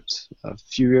JavaScript a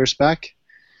few years back.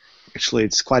 Actually,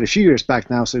 it's quite a few years back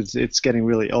now, so it's getting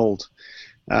really old.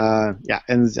 Yeah,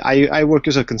 and I work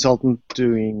as a consultant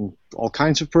doing all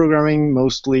kinds of programming,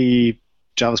 mostly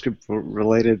JavaScript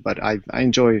related, but I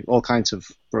enjoy all kinds of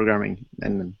programming,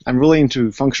 and I'm really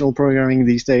into functional programming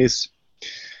these days,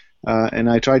 and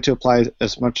I try to apply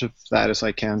as much of that as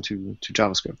I can to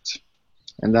JavaScript.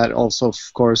 And that also, of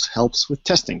course, helps with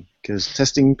testing, because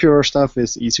testing pure stuff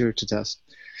is easier to test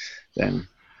than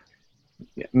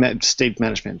state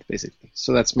management, basically.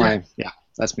 So that's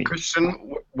that's me.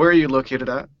 Christian, where are you located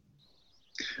at?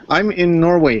 I'm in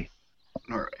Norway.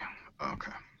 Norway.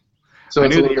 Okay. So I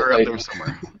it's knew a that you little were bit up there late.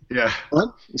 somewhere. Yeah.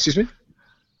 What? Excuse me?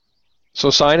 So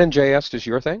sign-in.js is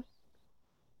your thing?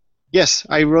 Yes,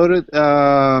 I wrote it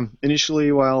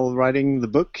initially while writing the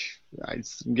book. I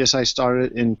guess I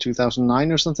started in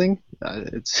 2009 or something.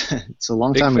 It's a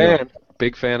long time ago.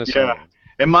 Big fan of Yeah. sign-in.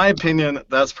 In my opinion,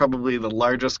 that's probably the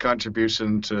largest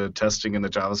contribution to testing in the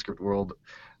JavaScript world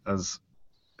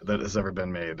that has ever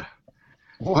been made.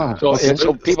 Wow.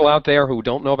 So people out there who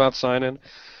don't know about sign-in,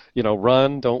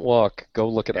 run, don't walk. Go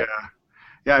look it up.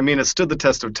 Yeah, I mean, it stood the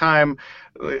test of time.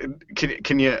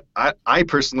 Can you? I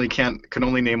personally can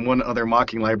only name one other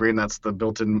mocking library, and that's the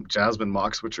built-in Jasmine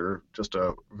mocks, which are just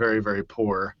a very, very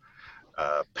poor,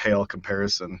 pale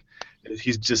comparison.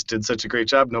 He just did such a great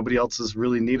job. Nobody else is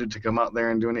really needed to come out there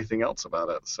and do anything else about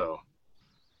it. So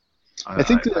I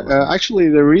think actually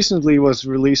there recently was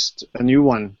released a new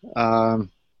one.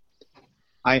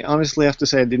 I honestly have to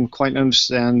say I didn't quite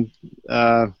understand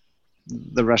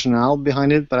the rationale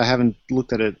behind it, but I haven't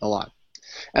looked at it a lot.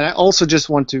 And I also just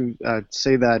want to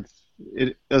say that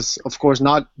it is, of course,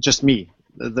 not just me.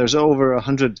 There's over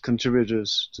 100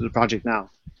 contributors to the project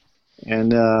now.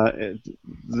 And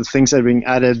the things that are being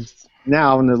added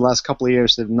now in the last couple of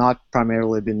years have not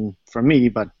primarily been from me,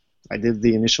 but I did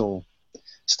the initial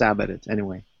stab at it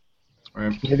anyway.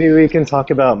 Right. Maybe we can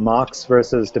talk about mocks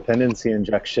versus dependency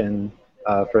injection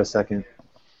for a second.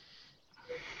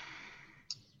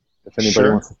 If anybody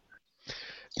Sure. wants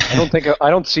to. I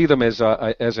don't see them as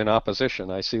in opposition.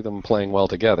 I see them playing well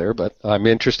together, but I'm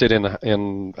interested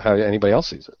in how anybody else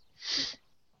sees it.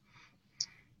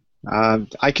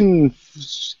 I can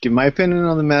give my opinion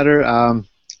on the matter.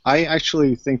 I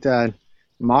actually think that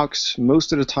mocks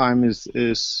most of the time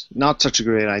is not such a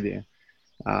great idea.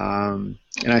 And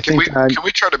I Can think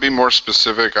we try to be more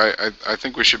specific? I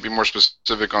think we should be more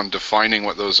specific on defining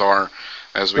what those are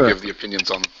as we Sure. give the opinions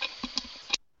on them.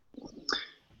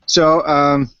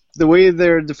 so. The way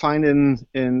they're defined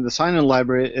in the sign-in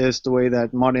library is the way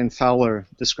that Martin Fowler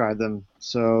described them.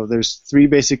 So there's three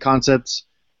basic concepts.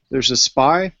 There's a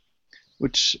spy,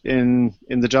 which in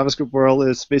the JavaScript world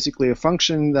is basically a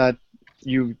function that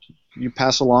you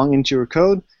pass along into your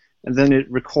code, and then it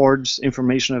records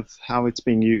information of how it's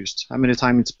being used, how many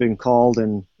times it's been called,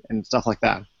 and stuff like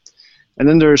that. And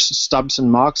then there's stubs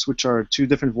and mocks, which are two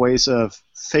different ways of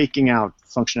faking out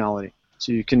functionality.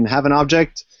 So you can have an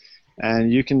object,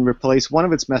 and you can replace one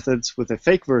of its methods with a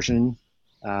fake version,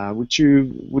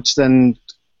 which then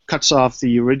cuts off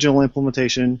the original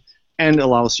implementation and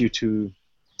allows you to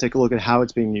take a look at how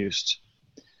it's being used.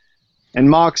 And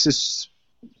mocks is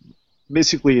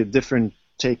basically a different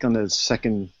take on the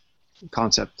second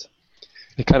concept.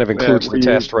 It kind of includes the where you-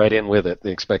 test right in with it,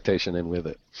 the expectation in with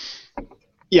it.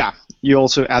 Yeah, you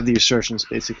also add the assertions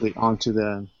basically onto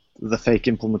the fake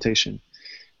implementation.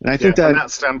 And I think from that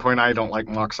that standpoint, I don't like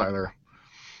mocks either.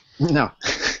 no,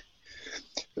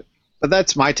 but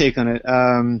that's my take on it.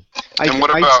 And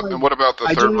what about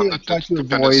the third one, the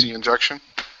dependency injection?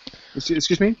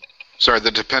 Excuse me? Sorry,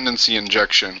 the dependency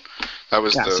injection. That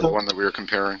was the one that we were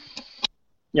comparing.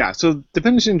 Yeah, so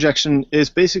dependency injection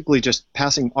is basically just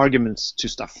passing arguments to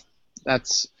stuff.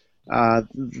 That's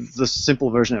the simple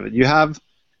version of it. You have,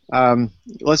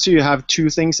 let's say you have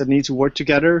two things that need to work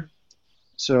together.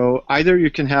 So either you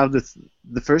can have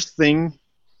the first thing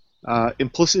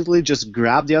implicitly just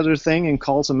grab the other thing and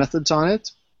call some methods on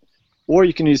it. Or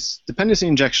you can use dependency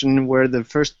injection where the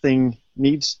first thing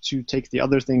needs to take the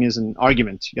other thing as an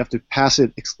argument. You have to pass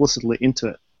it explicitly into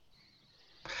it.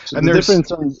 So and the there's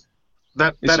difference on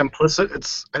that implicit.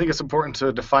 I think it's important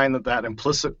to define that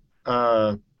implicit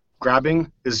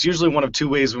grabbing is usually one of two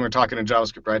ways when we're talking in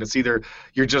JavaScript, right? It's either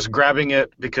you're just grabbing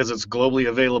it because it's globally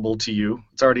available to you,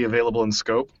 it's already available in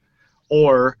scope,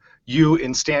 or you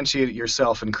instantiate it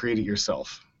yourself and create it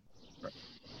yourself.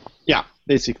 Yeah,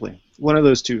 basically. One of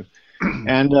those two.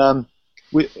 And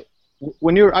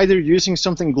when you're either using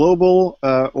something global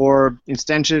or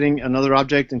instantiating another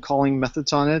object and calling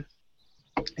methods on it,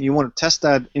 and you want to test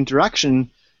that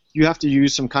interaction, you have to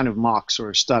use some kind of mocks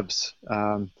or stubs.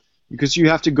 Because you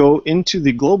have to go into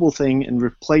the global thing and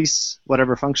replace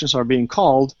whatever functions are being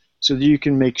called so that you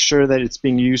can make sure that it's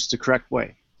being used the correct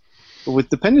way. But with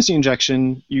dependency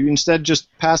injection, you instead just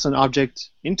pass an object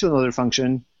into another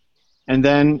function, and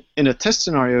then in a test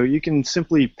scenario, you can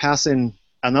simply pass in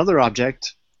another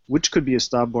object, which could be a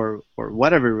stub or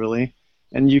whatever really,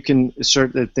 and you can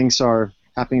assert that things are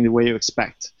happening the way you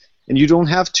expect. And you don't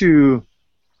have to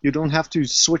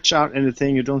switch out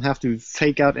anything, you don't have to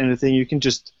fake out anything, you can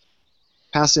just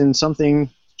pass in something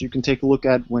you can take a look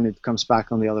at when it comes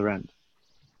back on the other end.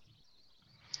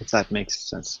 If that makes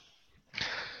sense.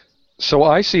 So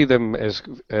I see them as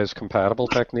compatible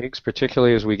techniques,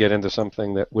 particularly as we get into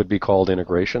something that would be called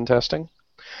integration testing.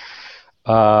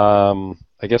 I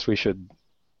guess we should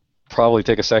probably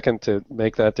take a second to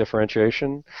make that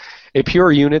differentiation. A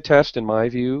pure unit test, in my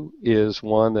view, is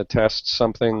one that tests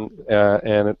something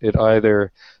and it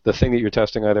either, the thing that you're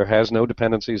testing either has no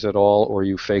dependencies at all or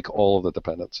you fake all of the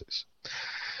dependencies.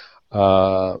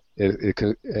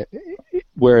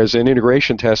 Whereas in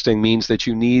integration testing means that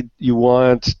you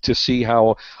want to see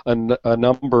how a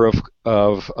number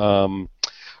of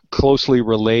closely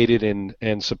related and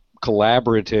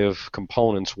collaborative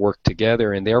components work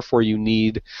together, and therefore you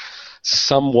need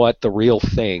somewhat the real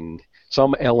thing,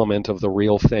 some element of the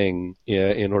real thing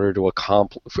in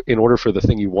order for the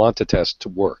thing you want to test to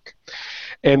work.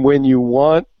 And when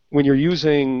you're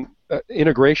using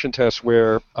integration tests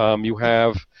where you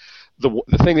have the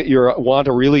thing that you want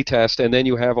to really test, and then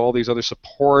you have all these other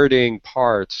supporting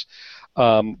parts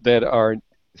that are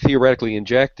theoretically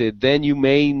injected, then you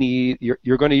may need,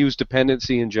 you're going to use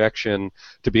dependency injection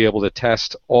to be able to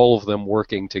test all of them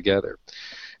working together.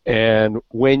 And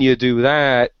when you do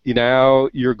that, now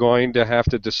you're going to have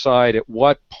to decide at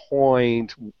what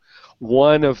point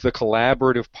one of the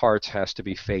collaborative parts has to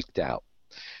be faked out.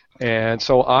 And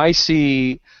so I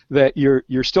see that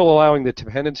you're still allowing the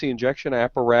dependency injection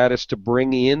apparatus to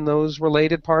bring in those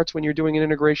related parts when you're doing an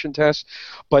integration test,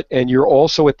 and you're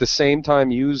also at the same time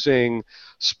using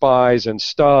spies and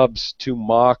stubs to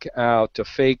mock out, to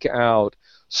fake out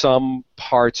some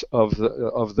parts of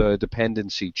the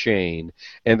dependency chain.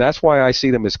 And that's why I see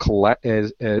them as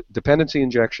dependency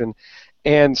injection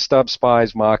and stub,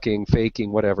 spies, mocking,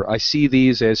 faking, whatever. I see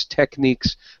these as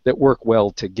techniques that work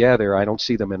well together. I don't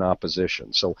see them in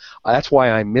opposition. So that's why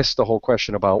I missed the whole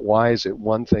question about why is it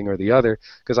one thing or the other,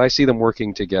 because I see them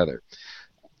working together.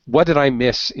 What did I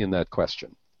miss in that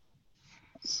question?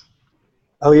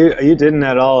 Oh, you didn't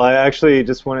at all. I actually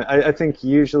just wanted, I think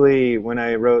usually when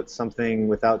I wrote something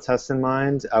without tests in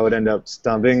mind, I would end up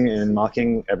stubbing and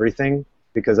mocking everything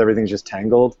because everything's just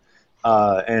tangled.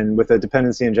 And with a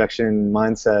dependency injection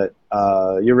mindset,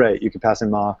 you're right, you could pass in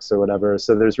mocks or whatever.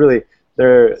 So there's really,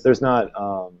 there's not,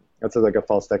 that's like a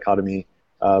false dichotomy.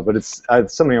 But it's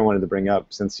something I wanted to bring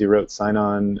up since you wrote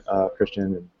sign-on,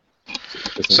 Christian.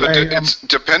 So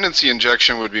dependency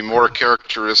injection would be more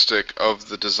characteristic of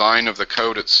the design of the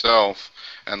code itself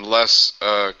and less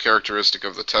characteristic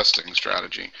of the testing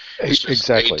strategy. It's just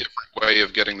exactly. a different way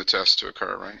of getting the test to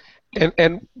occur, right?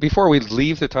 And before we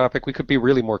leave the topic, we could be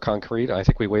really more concrete. I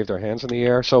think we waved our hands in the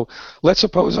air. So let's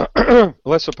suppose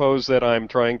that I'm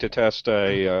trying to test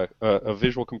a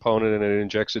visual component and it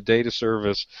injects a data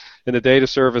service, and the data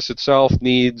service itself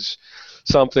needs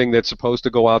something that's supposed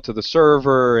to go out to the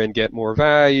server and get more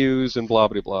values and blah,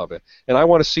 blah, blah, blah. And I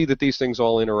want to see that these things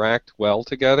all interact well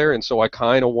together, and so I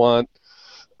kind of want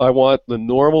the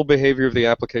normal behavior of the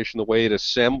application, the way it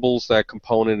assembles that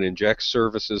component, injects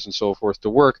services and so forth to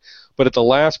work, but at the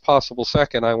last possible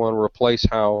second I want to replace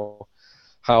how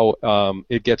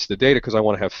it gets the data, because I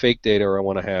want to have fake data, or I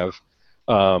want to have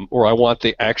or I want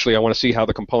to see how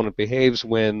the component behaves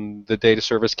when the data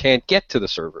service can't get to the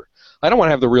server. I don't want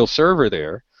to have the real server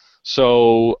there.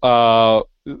 So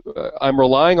I'm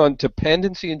relying on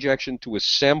dependency injection to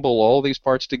assemble all these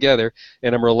parts together,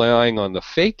 and I'm relying on the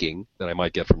faking that I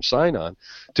might get from sign-on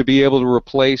to be able to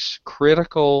replace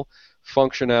critical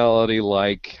functionality,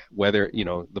 like whether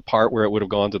the part where it would have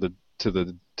gone to the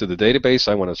database,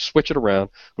 I want to switch it around.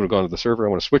 Would have gone to the server, I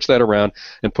want to switch that around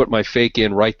and put my fake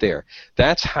in right there.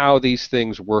 That's how these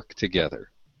things work together.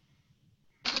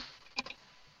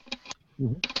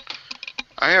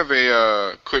 I have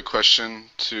a quick question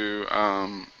to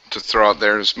throw out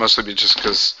there. It's mostly just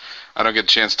because I don't get a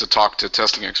chance to talk to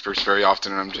testing experts very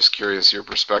often, and I'm just curious your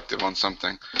perspective on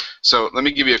something. So let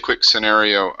me give you a quick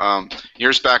scenario.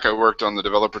 Years back, I worked on the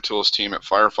developer tools team at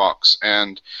Firefox,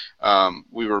 and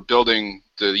we were building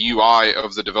the UI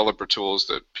of the developer tools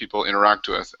that people interact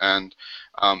with, and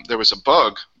there was a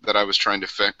bug that I was trying to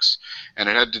fix, and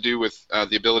it had to do with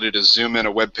the ability to zoom in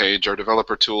a web page. Our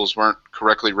developer tools weren't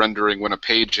correctly rendering when a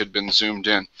page had been zoomed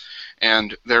in.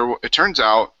 And it turns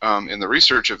out in the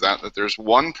research of that there's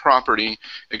one property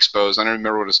exposed. I don't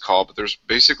remember what it's called, but there's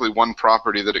basically one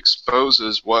property that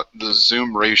exposes what the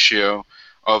zoom ratio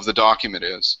of the document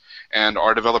is. And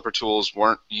our developer tools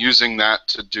weren't using that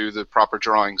to do the proper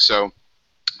drawing. So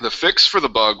the fix for the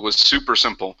bug was super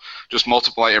simple. Just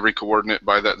multiply every coordinate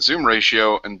by that zoom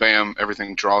ratio, and bam,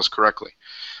 everything draws correctly.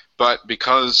 But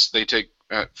because they take,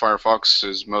 at Firefox,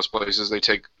 as most places, they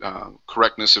take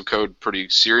correctness of code pretty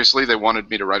seriously, they wanted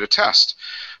me to write a test.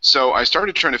 So I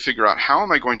started trying to figure out, how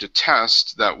am I going to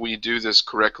test that we do this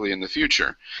correctly in the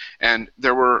future? And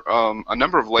there were a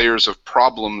number of layers of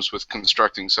problems with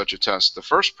constructing such a test. The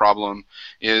first problem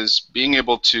is being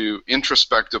able to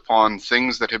introspect upon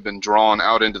things that have been drawn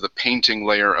out into the painting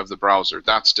layer of the browser.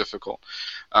 That's difficult.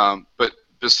 But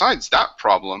besides that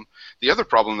problem, the other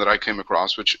problem that I came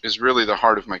across, which is really the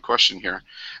heart of my question here,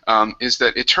 is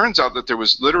that it turns out that there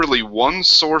was literally one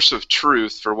source of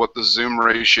truth for what the zoom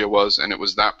ratio was, and it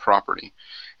was that property.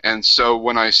 And so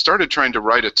when I started trying to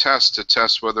write a test to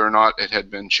test whether or not it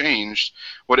had been changed,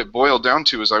 what it boiled down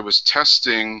to is I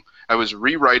was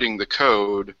rewriting the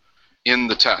code in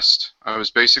the test. I was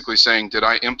basically saying, did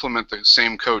I implement the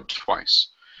same code twice?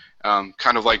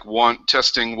 Kind of like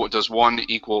testing what does 1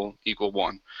 equal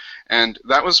 1. And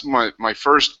that was my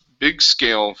first big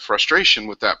scale frustration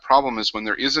with that problem, is when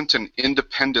there isn't an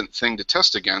independent thing to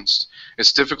test against,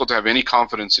 it's difficult to have any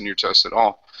confidence in your test at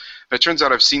all. It turns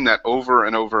out I've seen that over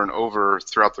and over and over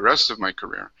throughout the rest of my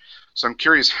career. So I'm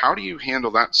curious, how do you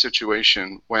handle that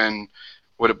situation when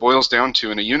what it boils down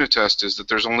to in a unit test is that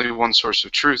there's only one source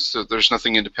of truth, so there's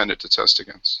nothing independent to test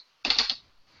against?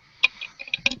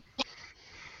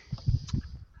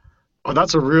 Oh,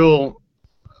 that's a real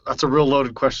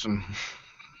loaded question.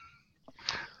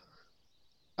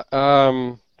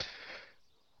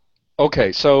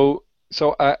 Okay, so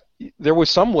there was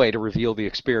some way to reveal the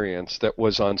experience that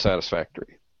was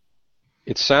unsatisfactory.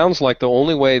 It sounds like the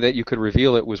only way that you could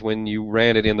reveal it was when you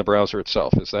ran it in the browser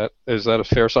itself. Is that a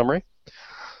fair summary?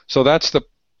 So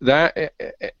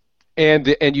and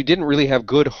you didn't really have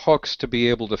good hooks to be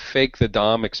able to fake the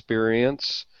DOM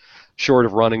experience, short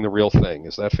of running the real thing.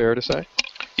 Is that fair to say?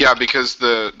 Yeah, because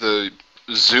the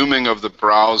zooming of the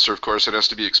browser, of course, it has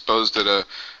to be exposed at a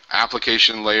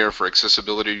application layer for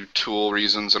accessibility tool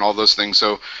reasons and all those things.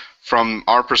 So from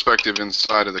our perspective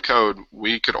inside of the code,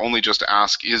 we could only just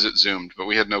ask, is it zoomed? But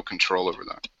we had no control over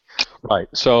that. Right.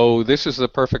 So this is the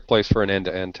perfect place for an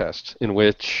end-to-end test, in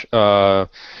which you don't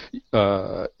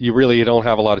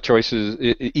have a lot of choices,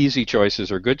 easy choices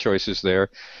or good choices there.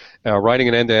 Writing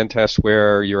an end-to-end test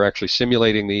where you're actually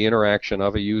simulating the interaction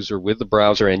of a user with the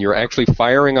browser, and you're actually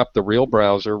firing up the real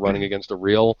browser running against a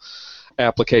real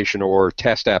application or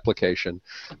test application.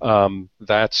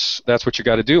 That's what you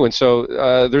got to do. And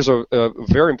so there's a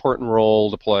very important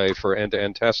role to play for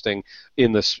end-to-end testing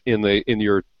in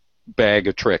your bag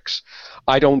of tricks.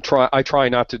 I try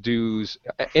not to do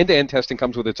end-to-end testing.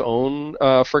 Comes with its own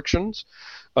frictions.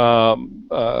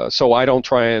 So I don't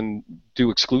try and do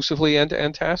exclusively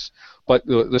end-to-end tests, but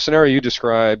the scenario you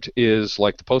described is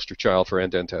like the poster child for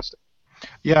end-to-end testing.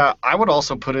 Yeah, I would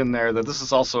also put in there that this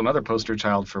is also another poster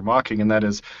child for mocking, and that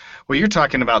is what you're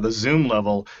talking about, the zoom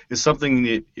level, is something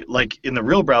that, like in the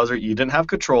real browser, you didn't have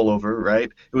control over, right?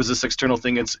 It was this external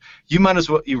thing.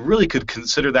 You really could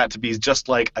consider that to be just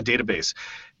like a database.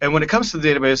 And when it comes to the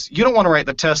database, you don't want to write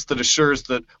the test that assures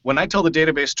that when I tell the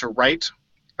database to write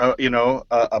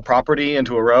a property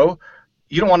into a row,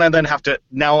 you don't want to then have to,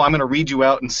 now I'm going to read you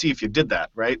out and see if you did that,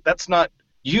 right?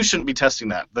 You shouldn't be testing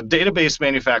that. The database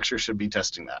manufacturer should be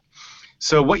testing that.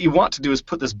 So what you want to do is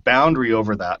put this boundary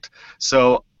over that.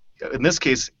 So in this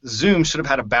case, Zoom should have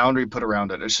had a boundary put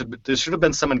around it. There should have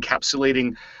been some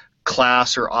encapsulating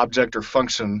class or object or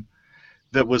function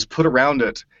that was put around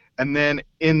it. And then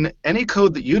in any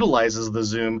code that utilizes the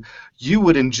zoom, you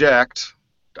would inject,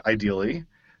 ideally,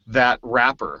 that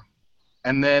wrapper.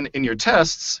 And then in your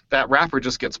tests, that wrapper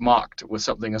just gets mocked with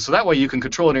something. And so that way you can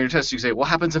control it in your tests. You say, what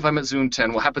happens if I'm at zoom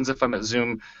 10? What happens if I'm at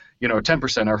zoom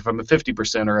 10%, or if I'm at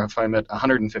 50%, or if I'm at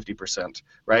 150%,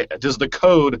 right? Does the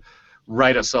code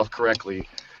write itself correctly?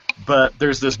 But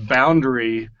there's this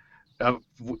boundary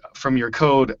from your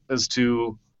code as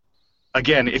to,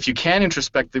 again, if you can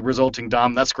introspect the resulting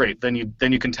DOM, that's great. Then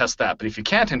you can test that. But if you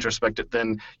can't introspect it,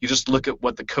 then you just look at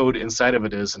what the code inside of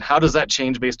it is and how does that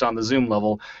change based on the zoom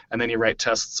level, and then you write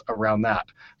tests around that.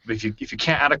 But if you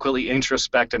can't adequately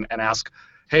introspect and ask,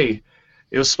 hey,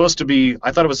 it was supposed to be,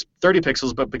 I thought it was 30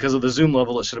 pixels, but because of the zoom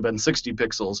level, it should have been 60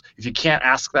 pixels. If you can't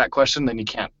ask that question, then you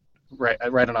can't write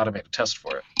an automated test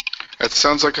for it. That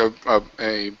sounds like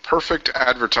a perfect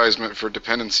advertisement for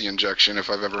dependency injection if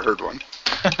I've ever heard one.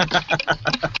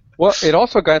 Well, it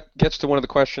also gets to one of the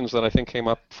questions that I think came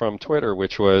up from Twitter,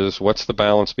 which was, what's the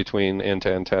balance between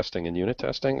end-to-end testing and unit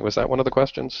testing? Was that one of the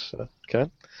questions, Ken?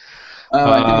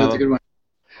 I think that's a good one.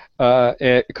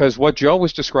 Because what Joe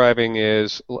was describing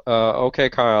is, okay,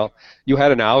 Kyle, you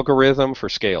had an algorithm for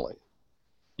scaling.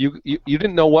 You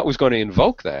didn't know what was going to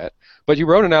invoke that, but you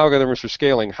wrote an algorithm for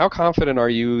scaling. How confident are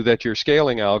you that your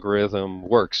scaling algorithm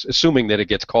works, assuming that it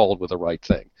gets called with the right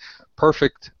thing?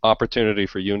 Perfect opportunity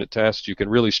for unit tests. You can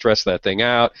really stress that thing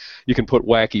out. You can put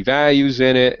wacky values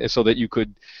in it so that you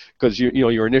could, because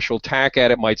your initial tack at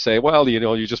it might say, well,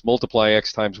 you just multiply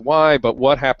x times y, but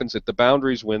what happens at the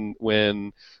boundaries when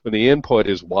the input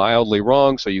is wildly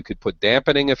wrong? So you could put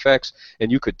dampening effects,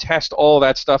 and you could test all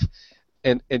that stuff.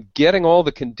 And getting all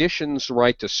the conditions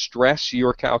right to stress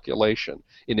your calculation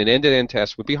in an end-to-end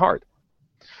test would be hard.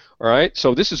 All right,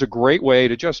 so this is a great way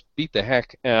to just beat the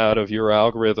heck out of your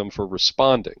algorithm for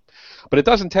responding. But it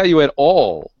doesn't tell you at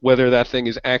all whether that thing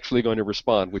is actually going to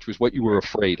respond, which was what you were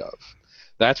afraid of.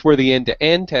 That's where the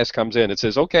end-to-end test comes in. It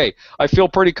says, okay, I feel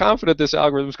pretty confident this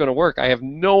algorithm is going to work. I have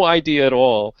no idea at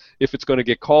all if it's going to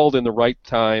get called in the right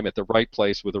time, at the right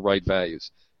place, with the right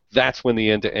values. That's when the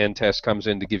end-to-end test comes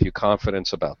in to give you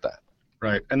confidence about that.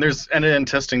 Right, and there's end-to-end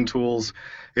testing tools.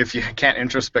 If you can't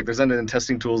introspect, there's end-to-end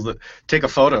testing tools that take a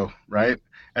photo, right,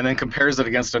 and then compares it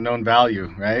against a known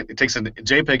value, right? It takes a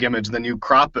JPEG image, and then you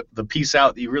crop the piece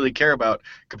out that you really care about,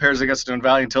 compares it against a known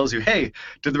value, and tells you, hey,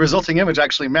 did the resulting image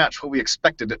actually match what we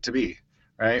expected it to be,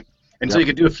 right? And so you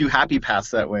could do a few happy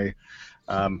paths that way.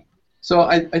 So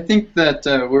I think that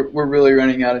we're really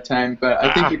running out of time, but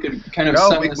I think you could kind of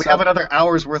sum this up. We have another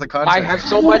hour's worth of content. I have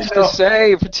so much to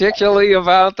say, particularly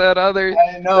about that other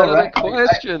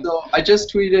question. So I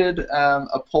just tweeted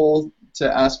a poll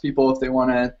to ask people if they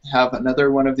want to have another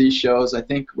one of these shows. I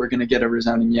think we're going to get a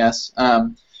resounding yes.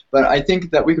 But I think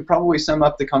that we could probably sum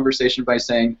up the conversation by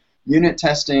saying unit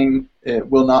testing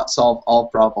will not solve all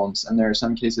problems, and there are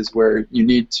some cases where you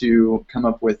need to come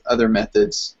up with other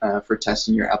methods for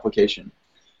testing your application.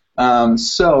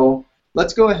 So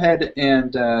let's go ahead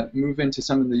and move into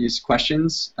some of these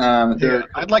questions.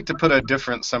 I'd like to put a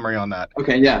different summary on that.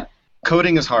 Okay, yeah.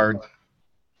 Coding is hard.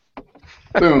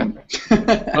 Boom.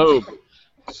 Boom.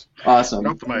 Awesome.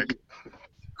 Drop the mic.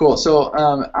 Cool. So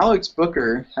Alex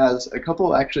Booker has a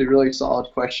couple actually really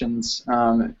solid questions,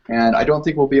 and I don't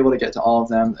think we'll be able to get to all of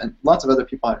them. And lots of other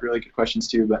people had really good questions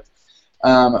too. But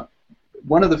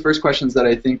one of the first questions that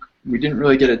I think we didn't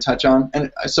really get a touch on,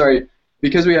 and sorry,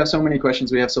 because we have so many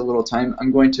questions, we have so little time.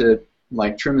 I'm going to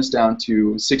trim us down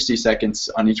to 60 seconds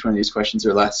on each one of these questions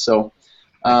or less. So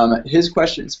his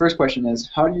first question is,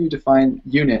 how do you define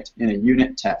unit in a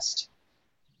unit test?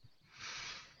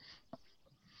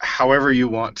 However you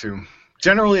want to.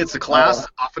 Generally, it's a class.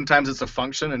 Oftentimes, it's a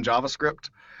function in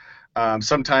JavaScript.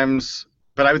 Sometimes,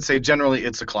 but I would say generally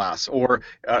it's a class or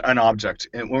an object.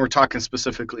 And when we're talking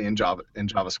specifically in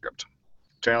JavaScript,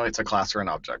 generally it's a class or an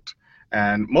object.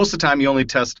 And most of the time, you only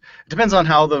test. It depends on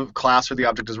how the class or the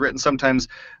object is written. Sometimes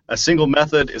a single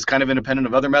method is kind of independent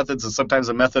of other methods, and sometimes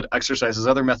a method exercises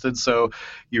other methods. So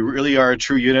you really are a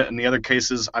true unit. In the other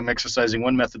cases, I'm exercising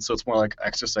one method, so it's more like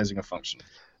exercising a function.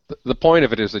 The point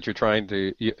of it is that you're trying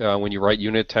to, when you write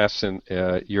unit tests, and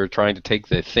you're trying to take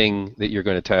the thing that you're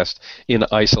going to test in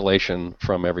isolation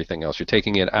from everything else. You're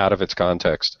taking it out of its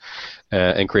context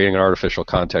and creating an artificial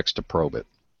context to probe it.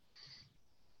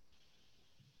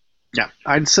 Yeah,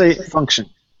 I'd say function.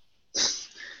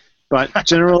 But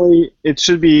generally, it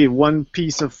should be one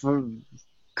piece of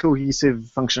cohesive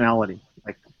functionality.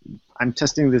 Like, I'm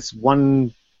testing this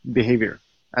one behavior.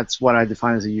 That's what I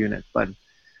define as a unit.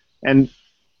 And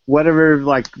whatever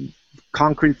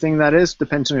concrete thing that is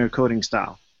depends on your coding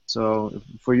style. So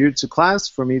for you it's a class,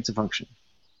 for me it's a function.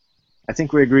 I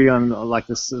think we agree on like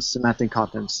the semantic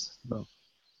contents. So.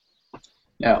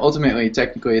 Yeah, ultimately,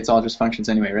 technically, it's all just functions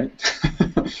anyway, right?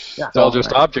 Yeah. It's all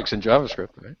just objects in JavaScript,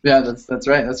 right? Yeah, that's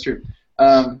right. That's true.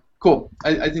 Cool.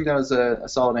 I think that was a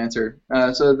solid answer.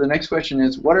 So the next question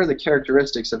is, what are the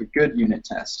characteristics of a good unit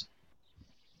test?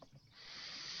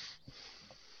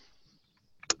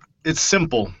 It's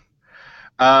simple.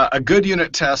 A good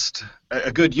unit test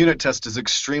is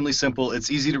extremely simple.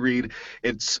 It's easy to read.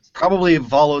 It's probably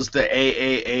follows the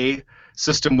AAA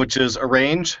system, which is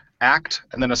arrange, act,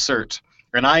 and then assert.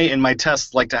 And I, in my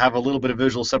tests, like to have a little bit of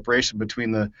visual separation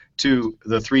between the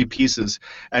three pieces.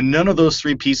 And none of those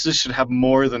three pieces should have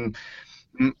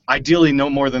ideally no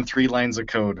more than 3 lines of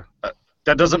code.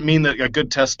 That doesn't mean that a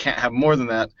good test can't have more than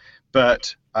that,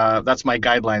 but that's my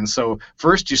guideline. So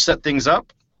first you set things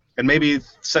up, and maybe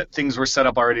things were set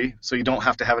up already, so you don't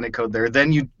have to have any code there.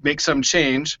 Then you make some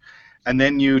change, and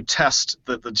then you test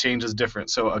that the change is different.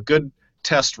 So a good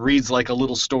test reads like a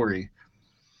little story.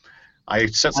 I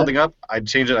set something up, I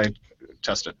change it, I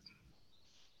test it.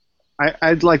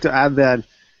 I'd like to add that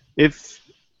if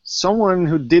someone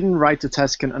who didn't write the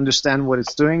test can understand what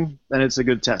it's doing, then it's a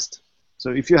good test. So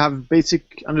if you have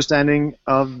basic understanding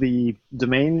of the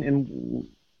domain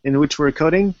in which we're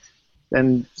coding,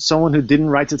 then someone who didn't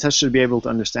write the test should be able to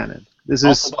understand it. This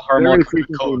also is the hallmark very of good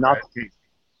frequently code, not right? the case.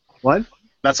 What?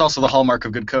 That's also the hallmark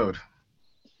of good code.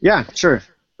 Yeah, sure.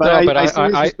 But No, but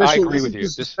I agree with you.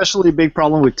 This is especially a big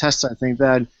problem with tests, I think,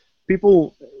 that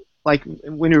people, like,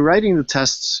 when you're writing the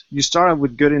tests, you start out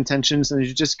with good intentions, and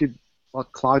you just get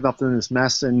clogged up in this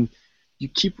mess, and you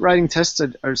keep writing tests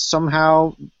that are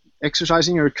somehow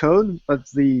exercising your code, but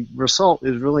the result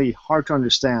is really hard to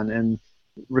understand and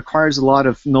requires a lot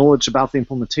of knowledge about the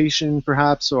implementation,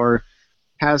 perhaps, or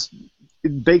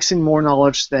it bakes in more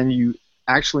knowledge than you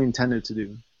actually intended to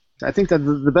do. I think that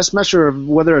the best measure of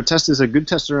whether a test is a good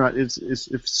test or not is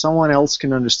if someone else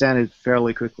can understand it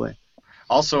fairly quickly.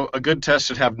 Also, a good test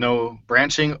should have no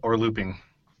branching or looping.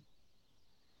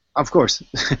 Of course.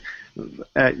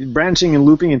 Branching and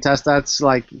looping in tests, that's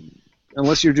like,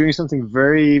 unless you're doing something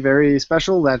very, very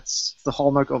special, that's the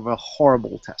hallmark of a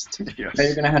horrible test. Yes. Yeah,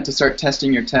 you're going to have to start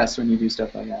testing your tests when you do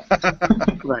stuff like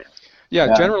that. Right. Yeah,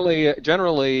 Yeah.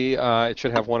 generally, it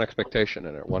should have one expectation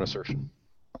in it, one assertion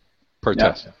per Yeah.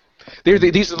 test.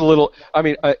 These are the little. I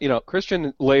mean,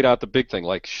 Christian laid out the big thing.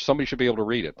 Like somebody should be able to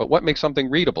read it. But what makes something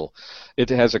readable? It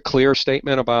has a clear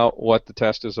statement about what the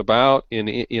test is about in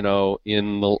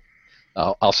the.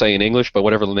 I'll say in English, but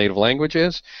whatever the native language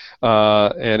is,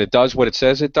 and it does what it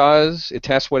says it does. It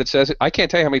tests what it says. I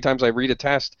can't tell you how many times I read a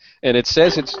test and it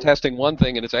says it's testing one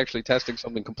thing and it's actually testing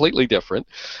something completely different.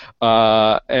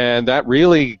 And that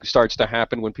really starts to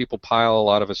happen when people pile a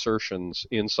lot of assertions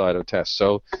inside of tests.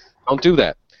 So don't do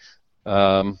that.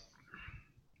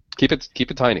 Keep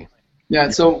it tiny. Yeah,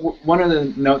 so one other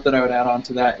note that I would add on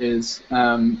to that is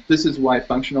this is why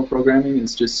functional programming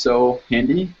is just so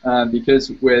handy,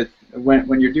 because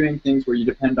when you're doing things where you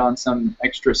depend on some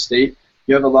extra state,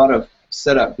 you have a lot of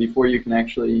setup before you can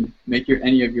actually make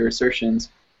any of your assertions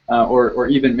or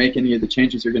even make any of the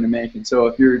changes you're going to make. And so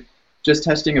if you're just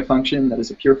testing a function that is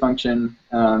a pure function,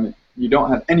 you don't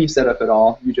have any setup at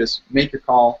all, you just make your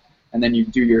call, and then you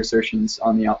do your assertions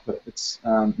on the output. It's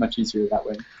much easier that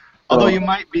way. Although you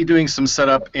might be doing some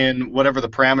setup in whatever the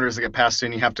parameters that get passed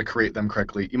in, you have to create them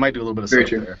correctly. You might do a little bit of Very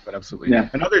setup true. there, but absolutely. Yeah.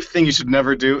 Another thing you should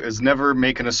never do is never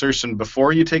make an assertion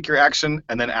before you take your action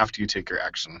and then after you take your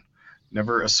action.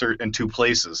 Never assert in 2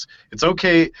 places. It's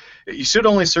okay. You should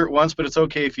only assert once, but it's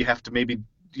okay if you have to maybe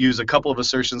use a couple of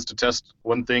assertions to test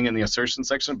one thing in the assertion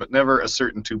section, but never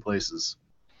assert in 2 places.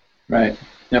 Right.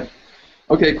 Yep.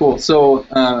 Okay, cool. So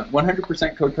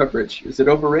 100% code coverage, is it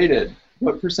overrated?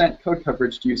 What % code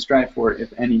coverage do you strive for,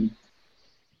 if any?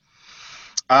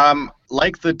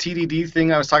 Like the TDD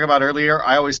thing I was talking about earlier,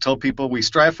 I always tell people we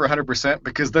strive for 100%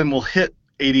 because then we'll hit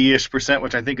 80-ish%,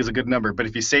 which I think is a good number. But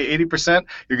if you say 80%,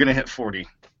 you're going to hit 40.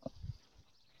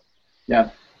 Yeah.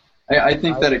 I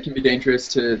think that it can be dangerous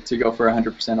to go for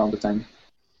 100% all the time.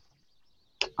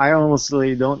 I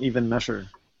honestly don't even measure.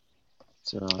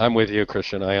 So I'm with you,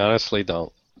 Christian. I honestly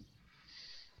don't.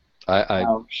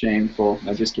 How shameful.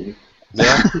 I'm just kidding.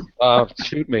 Yeah.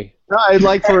 Shoot me. No, I'd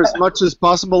like for as much as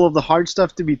possible of the hard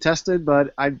stuff to be tested,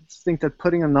 but I think that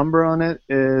putting a number on it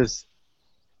is.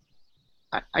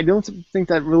 I don't think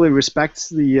that really respects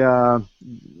the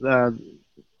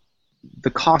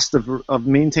cost of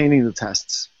maintaining the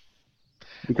tests.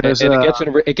 Because and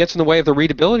it gets in the way of the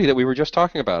readability that we were just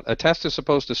talking about. A test is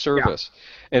supposed to service,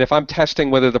 and if I'm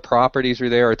testing whether the properties are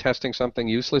there or testing something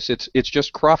useless, it's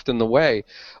just cruft in the way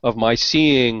of my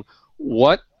seeing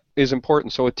what is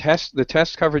important. So the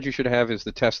test coverage you should have is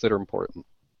the tests that are important.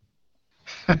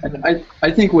 And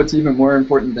I think what's even more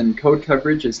important than code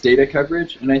coverage is data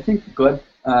coverage, and I think Gleb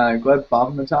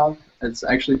Bavmatov has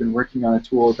actually been working on a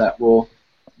tool that will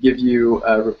give you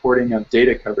a reporting of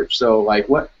data coverage. So like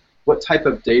what type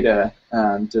of data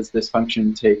does this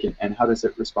function take, and how does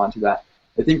it respond to that?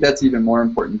 I think that's even more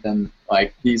important than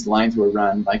like these lines were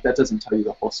run. Like that doesn't tell you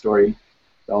the whole story.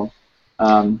 So,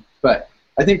 but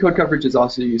I think code coverage is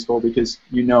also useful because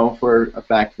you know for a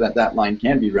fact that that line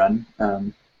can be run.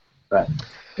 But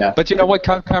yeah. But you know what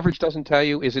code coverage doesn't tell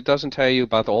you is it doesn't tell you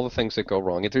about all the things that go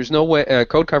wrong. If there's no way,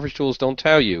 code coverage tools don't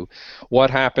tell you what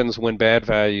happens when bad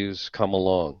values come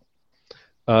along.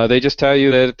 They just tell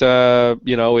you that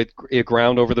you know it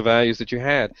ground over the values that you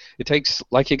had. It takes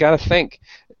you got to think.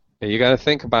 You got to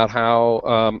think about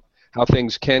how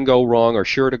things can go wrong or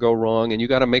sure to go wrong, and you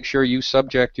got to make sure you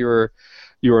subject your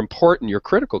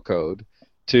critical code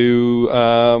to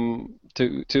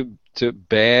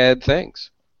bad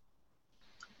things.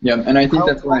 Yeah, and I think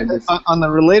that's why. On the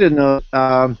related note,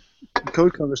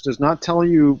 code coverage does not tell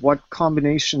you what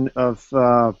combination of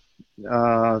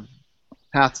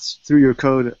paths through your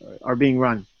code are being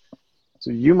run. So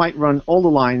you might run all the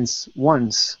lines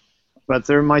once, but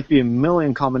there might be a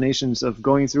million combinations of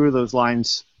going through those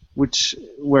lines,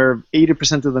 where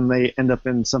 80% of them may end up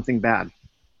in something bad.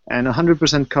 And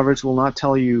 100% coverage will not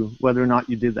tell you whether or not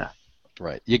you did that.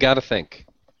 Right. You got to think.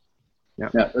 Yeah,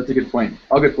 that's a good point.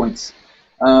 All good points.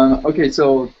 Okay,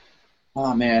 so,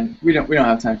 oh man, we don't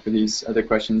have time for these other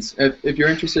questions. If you're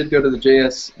interested, go to the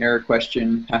jsAir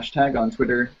question hashtag on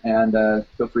Twitter and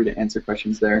feel free to answer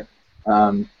questions there.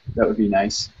 That would be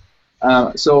nice.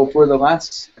 So for the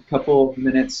last couple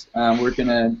minutes, we're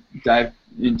gonna dive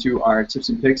into our tips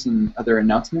and picks and other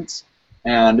announcements.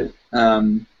 And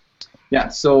yeah,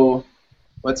 so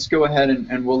let's go ahead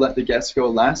and we'll let the guests go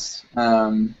last.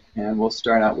 And we'll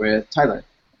start out with Tyler.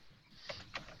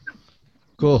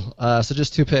 Cool. So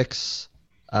just two picks.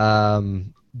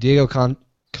 Diego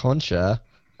Concha,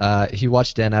 he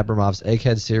watched Dan Abramov's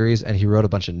Egghead series and he wrote a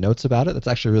bunch of notes about it. That's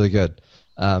actually really good.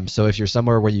 So if you're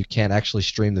somewhere where you can't actually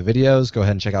stream the videos, go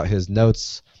ahead and check out his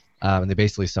notes. And they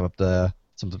basically sum up the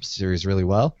series really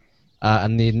well.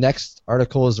 And the next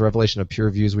article is the revelation of peer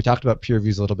reviews. We talked about peer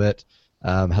reviews a little bit,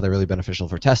 how they're really beneficial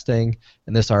for testing.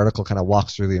 And this article kind of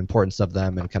walks through the importance of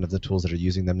them and kind of the tools that are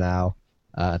using them now.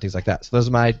 Things like that. So those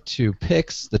are my two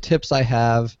picks. The tips I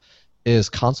have is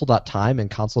console.time and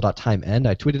console.timeend.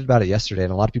 I tweeted about it yesterday,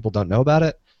 and a lot of people don't know about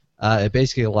it. It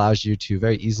basically allows you to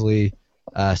very easily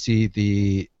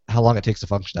see how long it takes a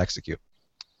function to execute.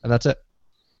 And that's it.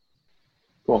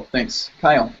 Cool, thanks.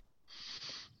 Kyle.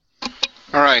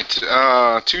 All right,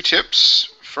 two tips.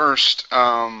 First,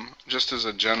 just as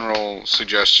a general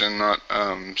suggestion, not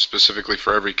specifically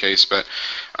for every case, but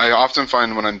I often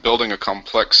find when I'm building a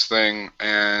complex thing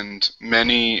and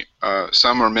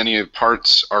some or many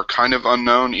parts are kind of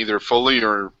unknown, either fully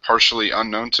or partially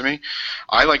unknown to me,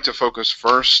 I like to focus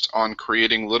first on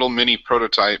creating little mini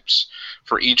prototypes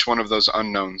for each one of those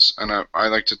unknowns. And I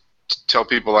like to tell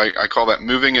people, I call that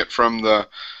moving it from the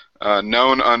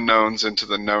known unknowns into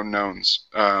the known knowns,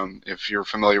 if you're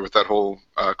familiar with that whole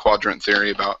quadrant theory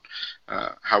about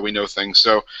how we know things.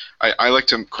 So I like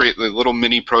to create the little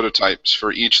mini prototypes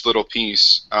for each little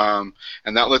piece, and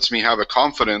that lets me have a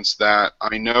confidence that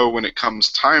I know when it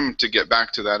comes time to get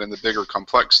back to that in the bigger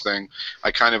complex thing,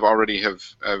 I kind of already have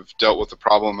dealt with the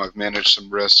problem, I've managed some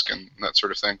risk and that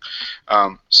sort of thing.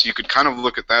 So you could kind of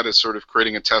look at that as sort of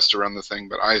creating a test around the thing,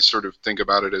 but I sort of think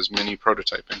about it as mini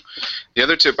prototyping. The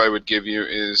other tip I would give you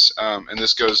is, and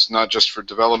this goes not just for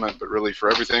development but really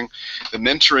for everything, the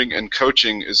mentoring and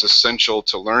coaching is essential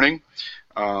to learning.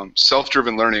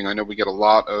 Self-driven learning, I know we get a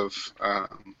lot of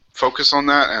focus on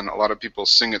that and a lot of people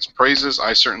sing its praises.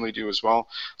 I certainly do as well.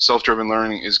 Self-driven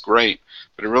learning is great,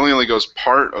 but it really only goes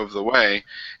part of the way,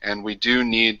 and we do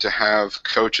need to have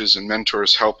coaches and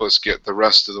mentors help us get the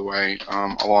rest of the way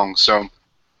along. So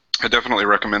I definitely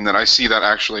recommend that. I see that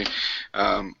actually.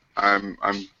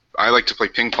 I like to play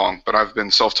ping pong, but I've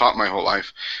been self-taught my whole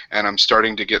life, and I'm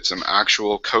starting to get some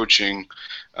actual coaching,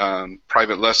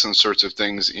 private lesson sorts of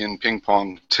things in ping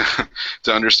pong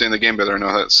to understand the game better. I know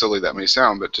how silly that may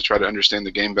sound, but to try to understand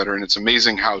the game better, and it's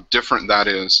amazing how different that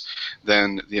is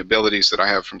than the abilities that I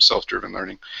have from self-driven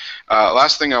learning.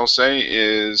 Last thing I'll say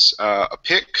is a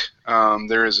pick.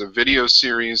 There is a video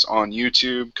series on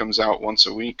YouTube, comes out once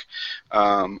a week,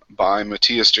 by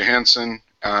Matthias Johansen.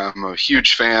 I'm a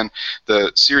huge fan.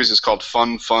 The series is called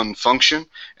Fun Fun Function,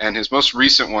 and his most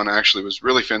recent one actually was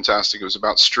really fantastic. It was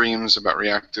about streams, about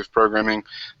reactive programming.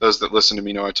 Those that listen to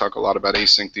me know I talk a lot about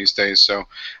async these days, so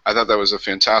I thought that was a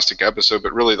fantastic episode,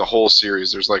 but really the whole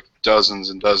series, there's like dozens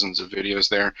and dozens of videos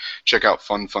there. Check out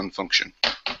Fun Fun Function.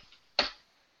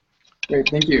 Great,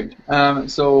 thank you.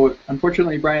 So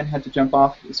unfortunately, Brian had to jump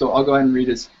off, so I'll go ahead and read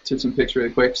his tips and picks really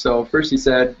quick. So first he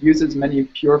said, use as many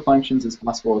pure functions as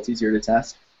possible. It's easier to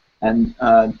test. And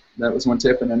that was one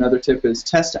tip. And another tip is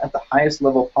test at the highest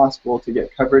level possible to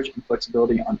get coverage and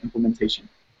flexibility on implementation.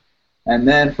 And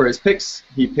then for his picks,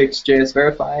 he picks JS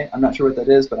Verify. I'm not sure what that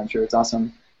is, but I'm sure it's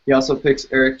awesome. He also picks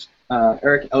Eric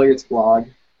Elliott's blog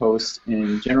posts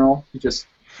in general. He just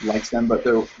likes them, but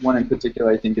the one in particular,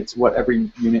 I think it's what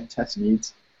every unit test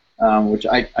needs, which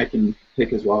I can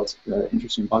pick as well. It's an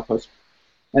interesting blog post.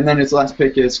 And then his last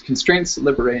pick is Constraints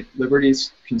Liberate,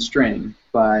 Liberties Constrain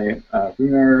by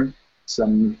Runer,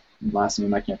 some last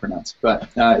name I can't pronounce. But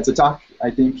it's a talk,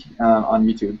 I think, on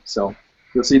YouTube. So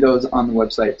you'll see those on the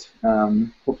website,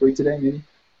 hopefully today, maybe.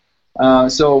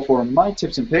 So for my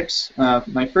tips and picks,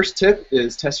 my first tip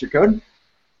is test your code.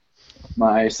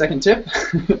 My second tip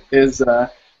is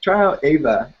try out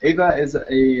Ava. Ava is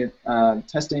a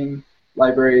testing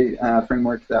library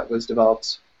framework that was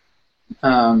developed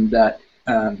that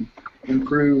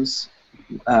improves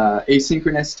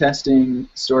asynchronous testing.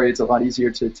 It's a lot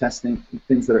easier to test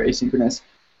things that are asynchronous,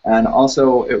 and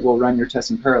also it will run your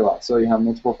tests in parallel. So you have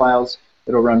multiple files,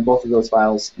 it'll run both of those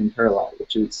files in parallel,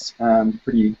 which is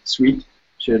pretty sweet.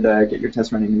 Should get your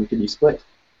test running lickety split.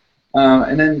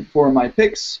 And then for my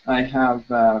picks, I have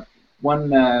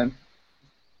one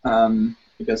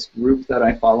I guess group that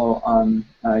I follow on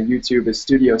YouTube is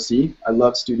Studio C. I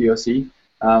love Studio C.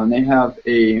 They have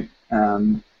a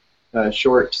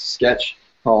short sketch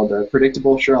called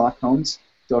Predictable Sherlock Holmes.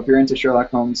 So if you're into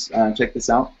Sherlock Holmes, check this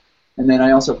out. And then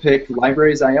I also picked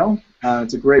Libraries.io.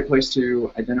 It's a great place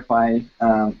to identify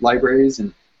libraries,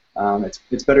 and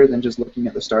it's better than just looking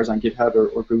at the stars on GitHub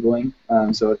or Googling.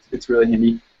 So it's really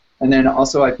handy. And then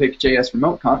also I picked JS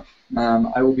Remote Conf.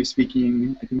 I will be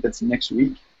speaking, I think that's next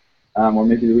week, or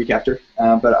maybe the week after,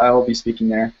 but I will be speaking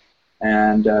there,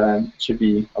 and it should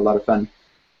be a lot of fun.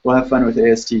 We'll have fun with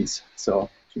ASTs, so it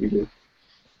should be good.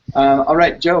 All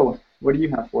right, Joe, what do you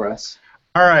have for us?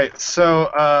 All right,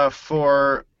 so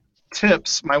for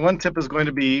tips, my one tip is going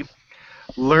to be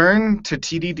learn to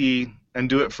TDD and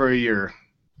do it for a year.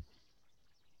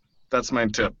 That's my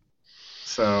tip.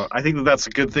 So I think that's a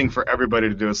good thing for everybody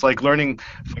to do. It's like learning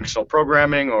functional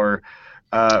programming or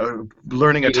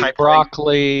learning a type.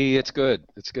 Broccoli, it's good.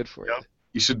 It's good for you.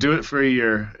 You should do it for a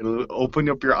year. It'll open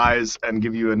up your eyes and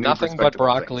give you a new Nothing but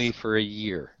broccoli for a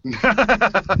year.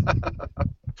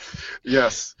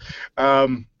 Yes.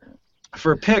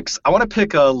 For picks, I want to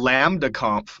pick a Lambda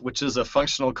Conf, which is a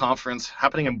functional conference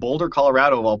happening in Boulder,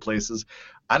 Colorado, of all places.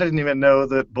 I didn't even know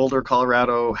that Boulder,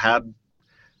 Colorado had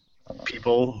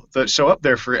people that show up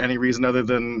there for any reason other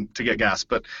than to get gas.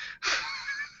 But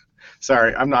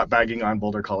sorry, I'm not bagging on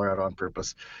Boulder, Colorado on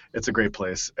purpose. It's a great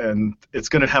place, and it's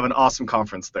going to have an awesome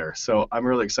conference there. So I'm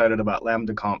really excited about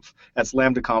Lambda Conf. That's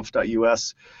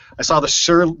lambdaconf.us. I saw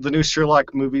the new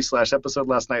Sherlock movie / episode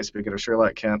last night. Speaking of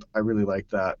Sherlock Kent, I really like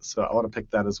that, so I want to pick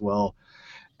that as well.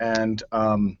 And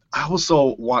I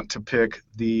also want to pick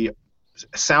the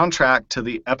soundtrack to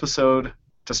the episode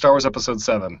to Star Wars Episode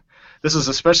 7. This is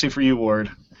especially for you, Ward.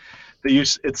 The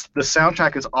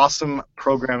soundtrack is awesome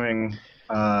programming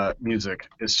music.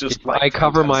 It's just if I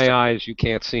cover my eyes, you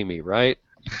can't see me, right?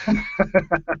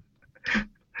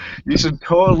 You should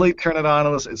totally turn it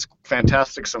on. It's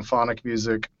fantastic symphonic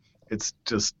music. It's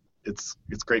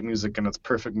great music, and it's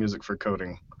perfect music for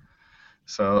coding.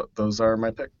 So those are my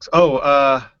picks.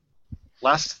 Oh,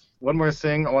 one more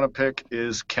thing I want to pick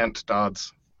is Kent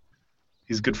Dodds.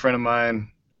 He's a good friend of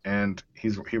mine, and he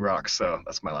rocks. So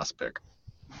that's my last pick.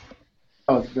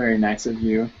 Oh, it's very nice of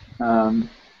you.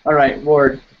 All right,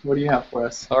 Ward, what do you have for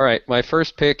us? All right, my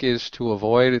first pick is to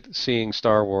avoid seeing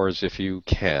Star Wars if you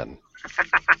can.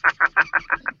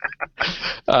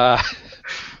 It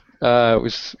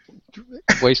was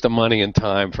a waste of money and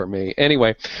time for me.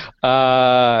 Anyway,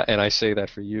 and I say that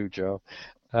for you, Joe.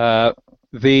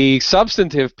 The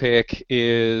substantive pick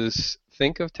is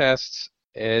think of tests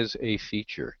as a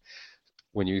feature.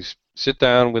 When you sit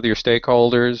down with your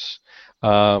stakeholders,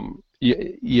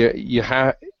 you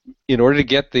have, in order to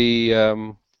get the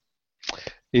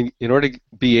in order to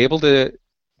be able to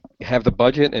have the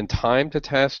budget and time to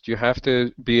test. You have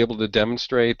to be able to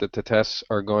demonstrate that the tests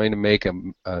are going to make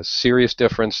a serious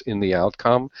difference in the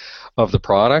outcome of the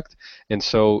product. And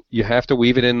so you have to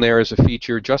weave it in there as a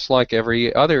feature, just like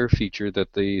every other feature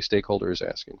that the stakeholder is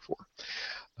asking for.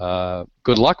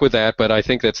 Good luck with that, but I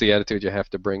think that's the attitude you have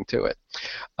to bring to it.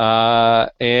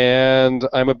 And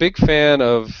I'm a big fan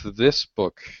of this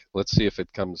book. Let's see if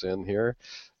it comes in here.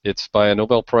 It's by a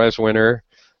Nobel Prize winner.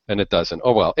 And it doesn't.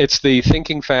 Oh, well. It's the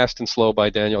Thinking Fast and Slow by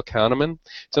Daniel Kahneman.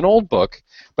 It's an old book,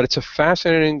 but it's a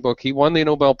fascinating book. He won the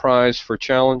Nobel Prize for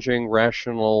challenging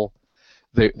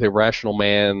the rational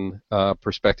man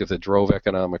perspective that drove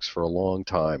economics for a long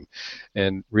time.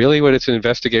 And really what it's an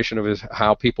investigation of is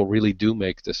how people really do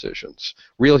make decisions.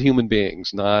 Real human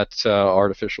beings, not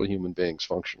artificial human beings,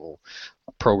 functional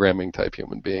programming type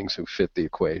human beings who fit the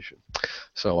equation.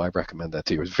 So I recommend that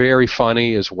to you. It's very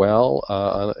funny as well.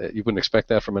 You wouldn't expect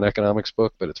that from an economics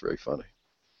book, but it's very funny.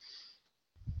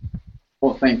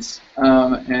 Well, thanks.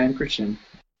 And Christian.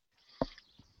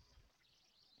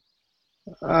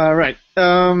 Right.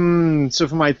 So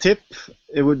for my tip,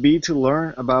 it would be to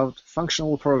learn about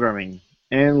functional programming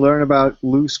and learn about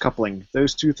loose coupling.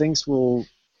 Those two things will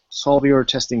solve your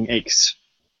testing aches.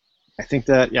 I think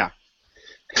that, yeah.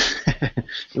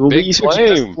 It will be easier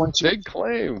to test once you... Big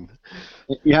claim.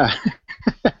 Yeah.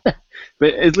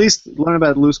 But at least learn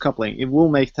about loose coupling. It will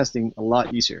make testing a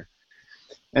lot easier.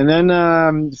 And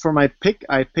then for my pick,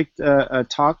 I picked a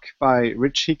talk by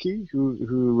Rich Hickey,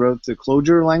 who wrote the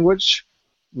Clojure language,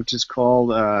 which is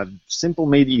called Simple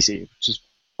Made Easy, which is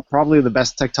probably the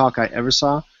best tech talk I ever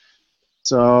saw.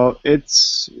 So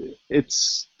it's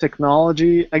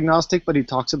technology agnostic, but he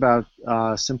talks about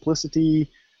simplicity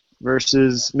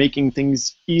versus making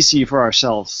things easy for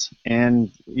ourselves.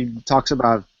 And he talks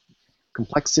about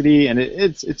complexity, and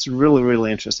it's really,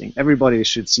 really interesting. Everybody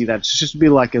should see that. It should be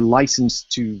like a license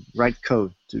to write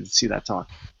code to see that talk.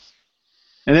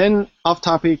 And then off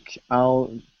topic,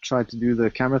 I'll try to do the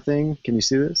camera thing. Can you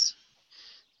see this?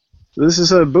 So this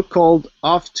is a book called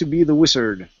Off to Be the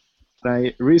Wizard.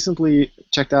 I recently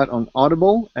checked out on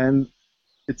Audible, and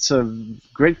it's a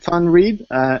great fun read,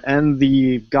 and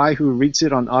the guy who reads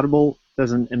it on Audible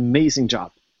does an amazing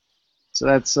job. So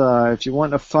that's, if you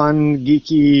want a fun,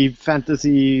 geeky,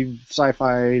 fantasy,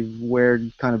 sci-fi,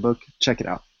 weird kind of book, check it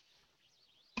out.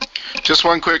 Just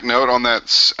one quick note on that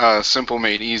Simple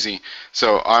Made Easy.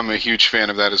 So I'm a huge fan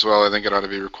of that as well. I think it ought to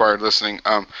be required listening.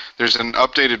 There's an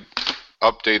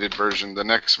updated version. The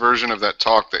next version of that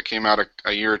talk that came out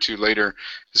a year or two later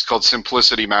is called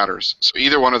Simplicity Matters. So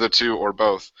either one of the two or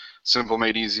both, Simple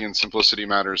Made Easy and Simplicity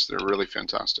Matters, they're really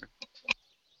fantastic.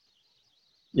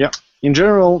 Yeah. In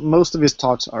general, most of his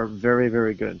talks are very,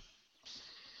 very good.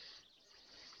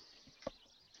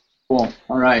 Cool.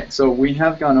 All right. So we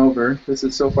have gone over. This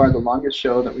is so far the longest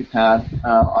show that we've had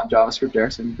on JavaScript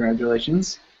JSAir, so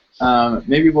congratulations.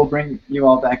 Maybe we'll bring you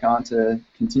all back on to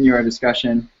continue our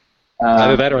discussion.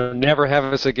 Either that or never have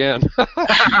us again.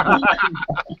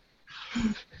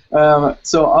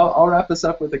 So I'll wrap this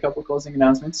up with a couple closing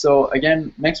announcements. So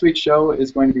again, next week's show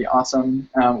is going to be awesome.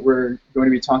 We're going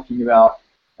to be talking about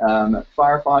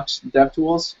Firefox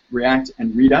DevTools, React,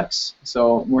 and Redux.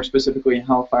 So more specifically,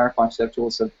 how Firefox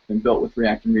DevTools have been built with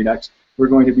React and Redux. We're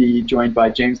going to be joined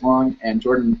by James Long and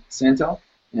Jordan Santo,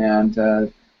 and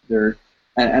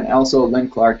also Lynn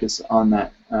Clark is on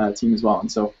that team as well.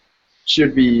 And so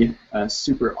should be a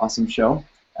super awesome show.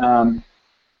 And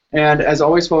as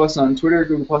always, follow us on Twitter,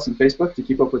 Google+, and Facebook to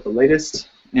keep up with the latest.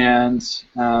 And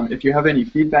if you have any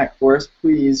feedback for us,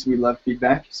 please, we love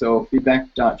feedback. So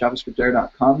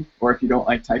feedback.javascriptair.com, or if you don't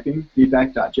like typing,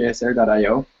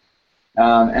 feedback.jsAir.io.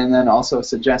 And then also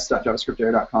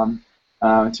suggest.javascriptair.com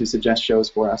to suggest shows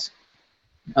for us.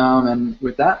 And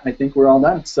with that, I think we're all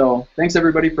done. So thanks,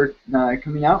 everybody, for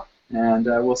coming out, and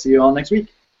we'll see you all next week.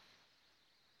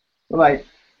 Bye-bye.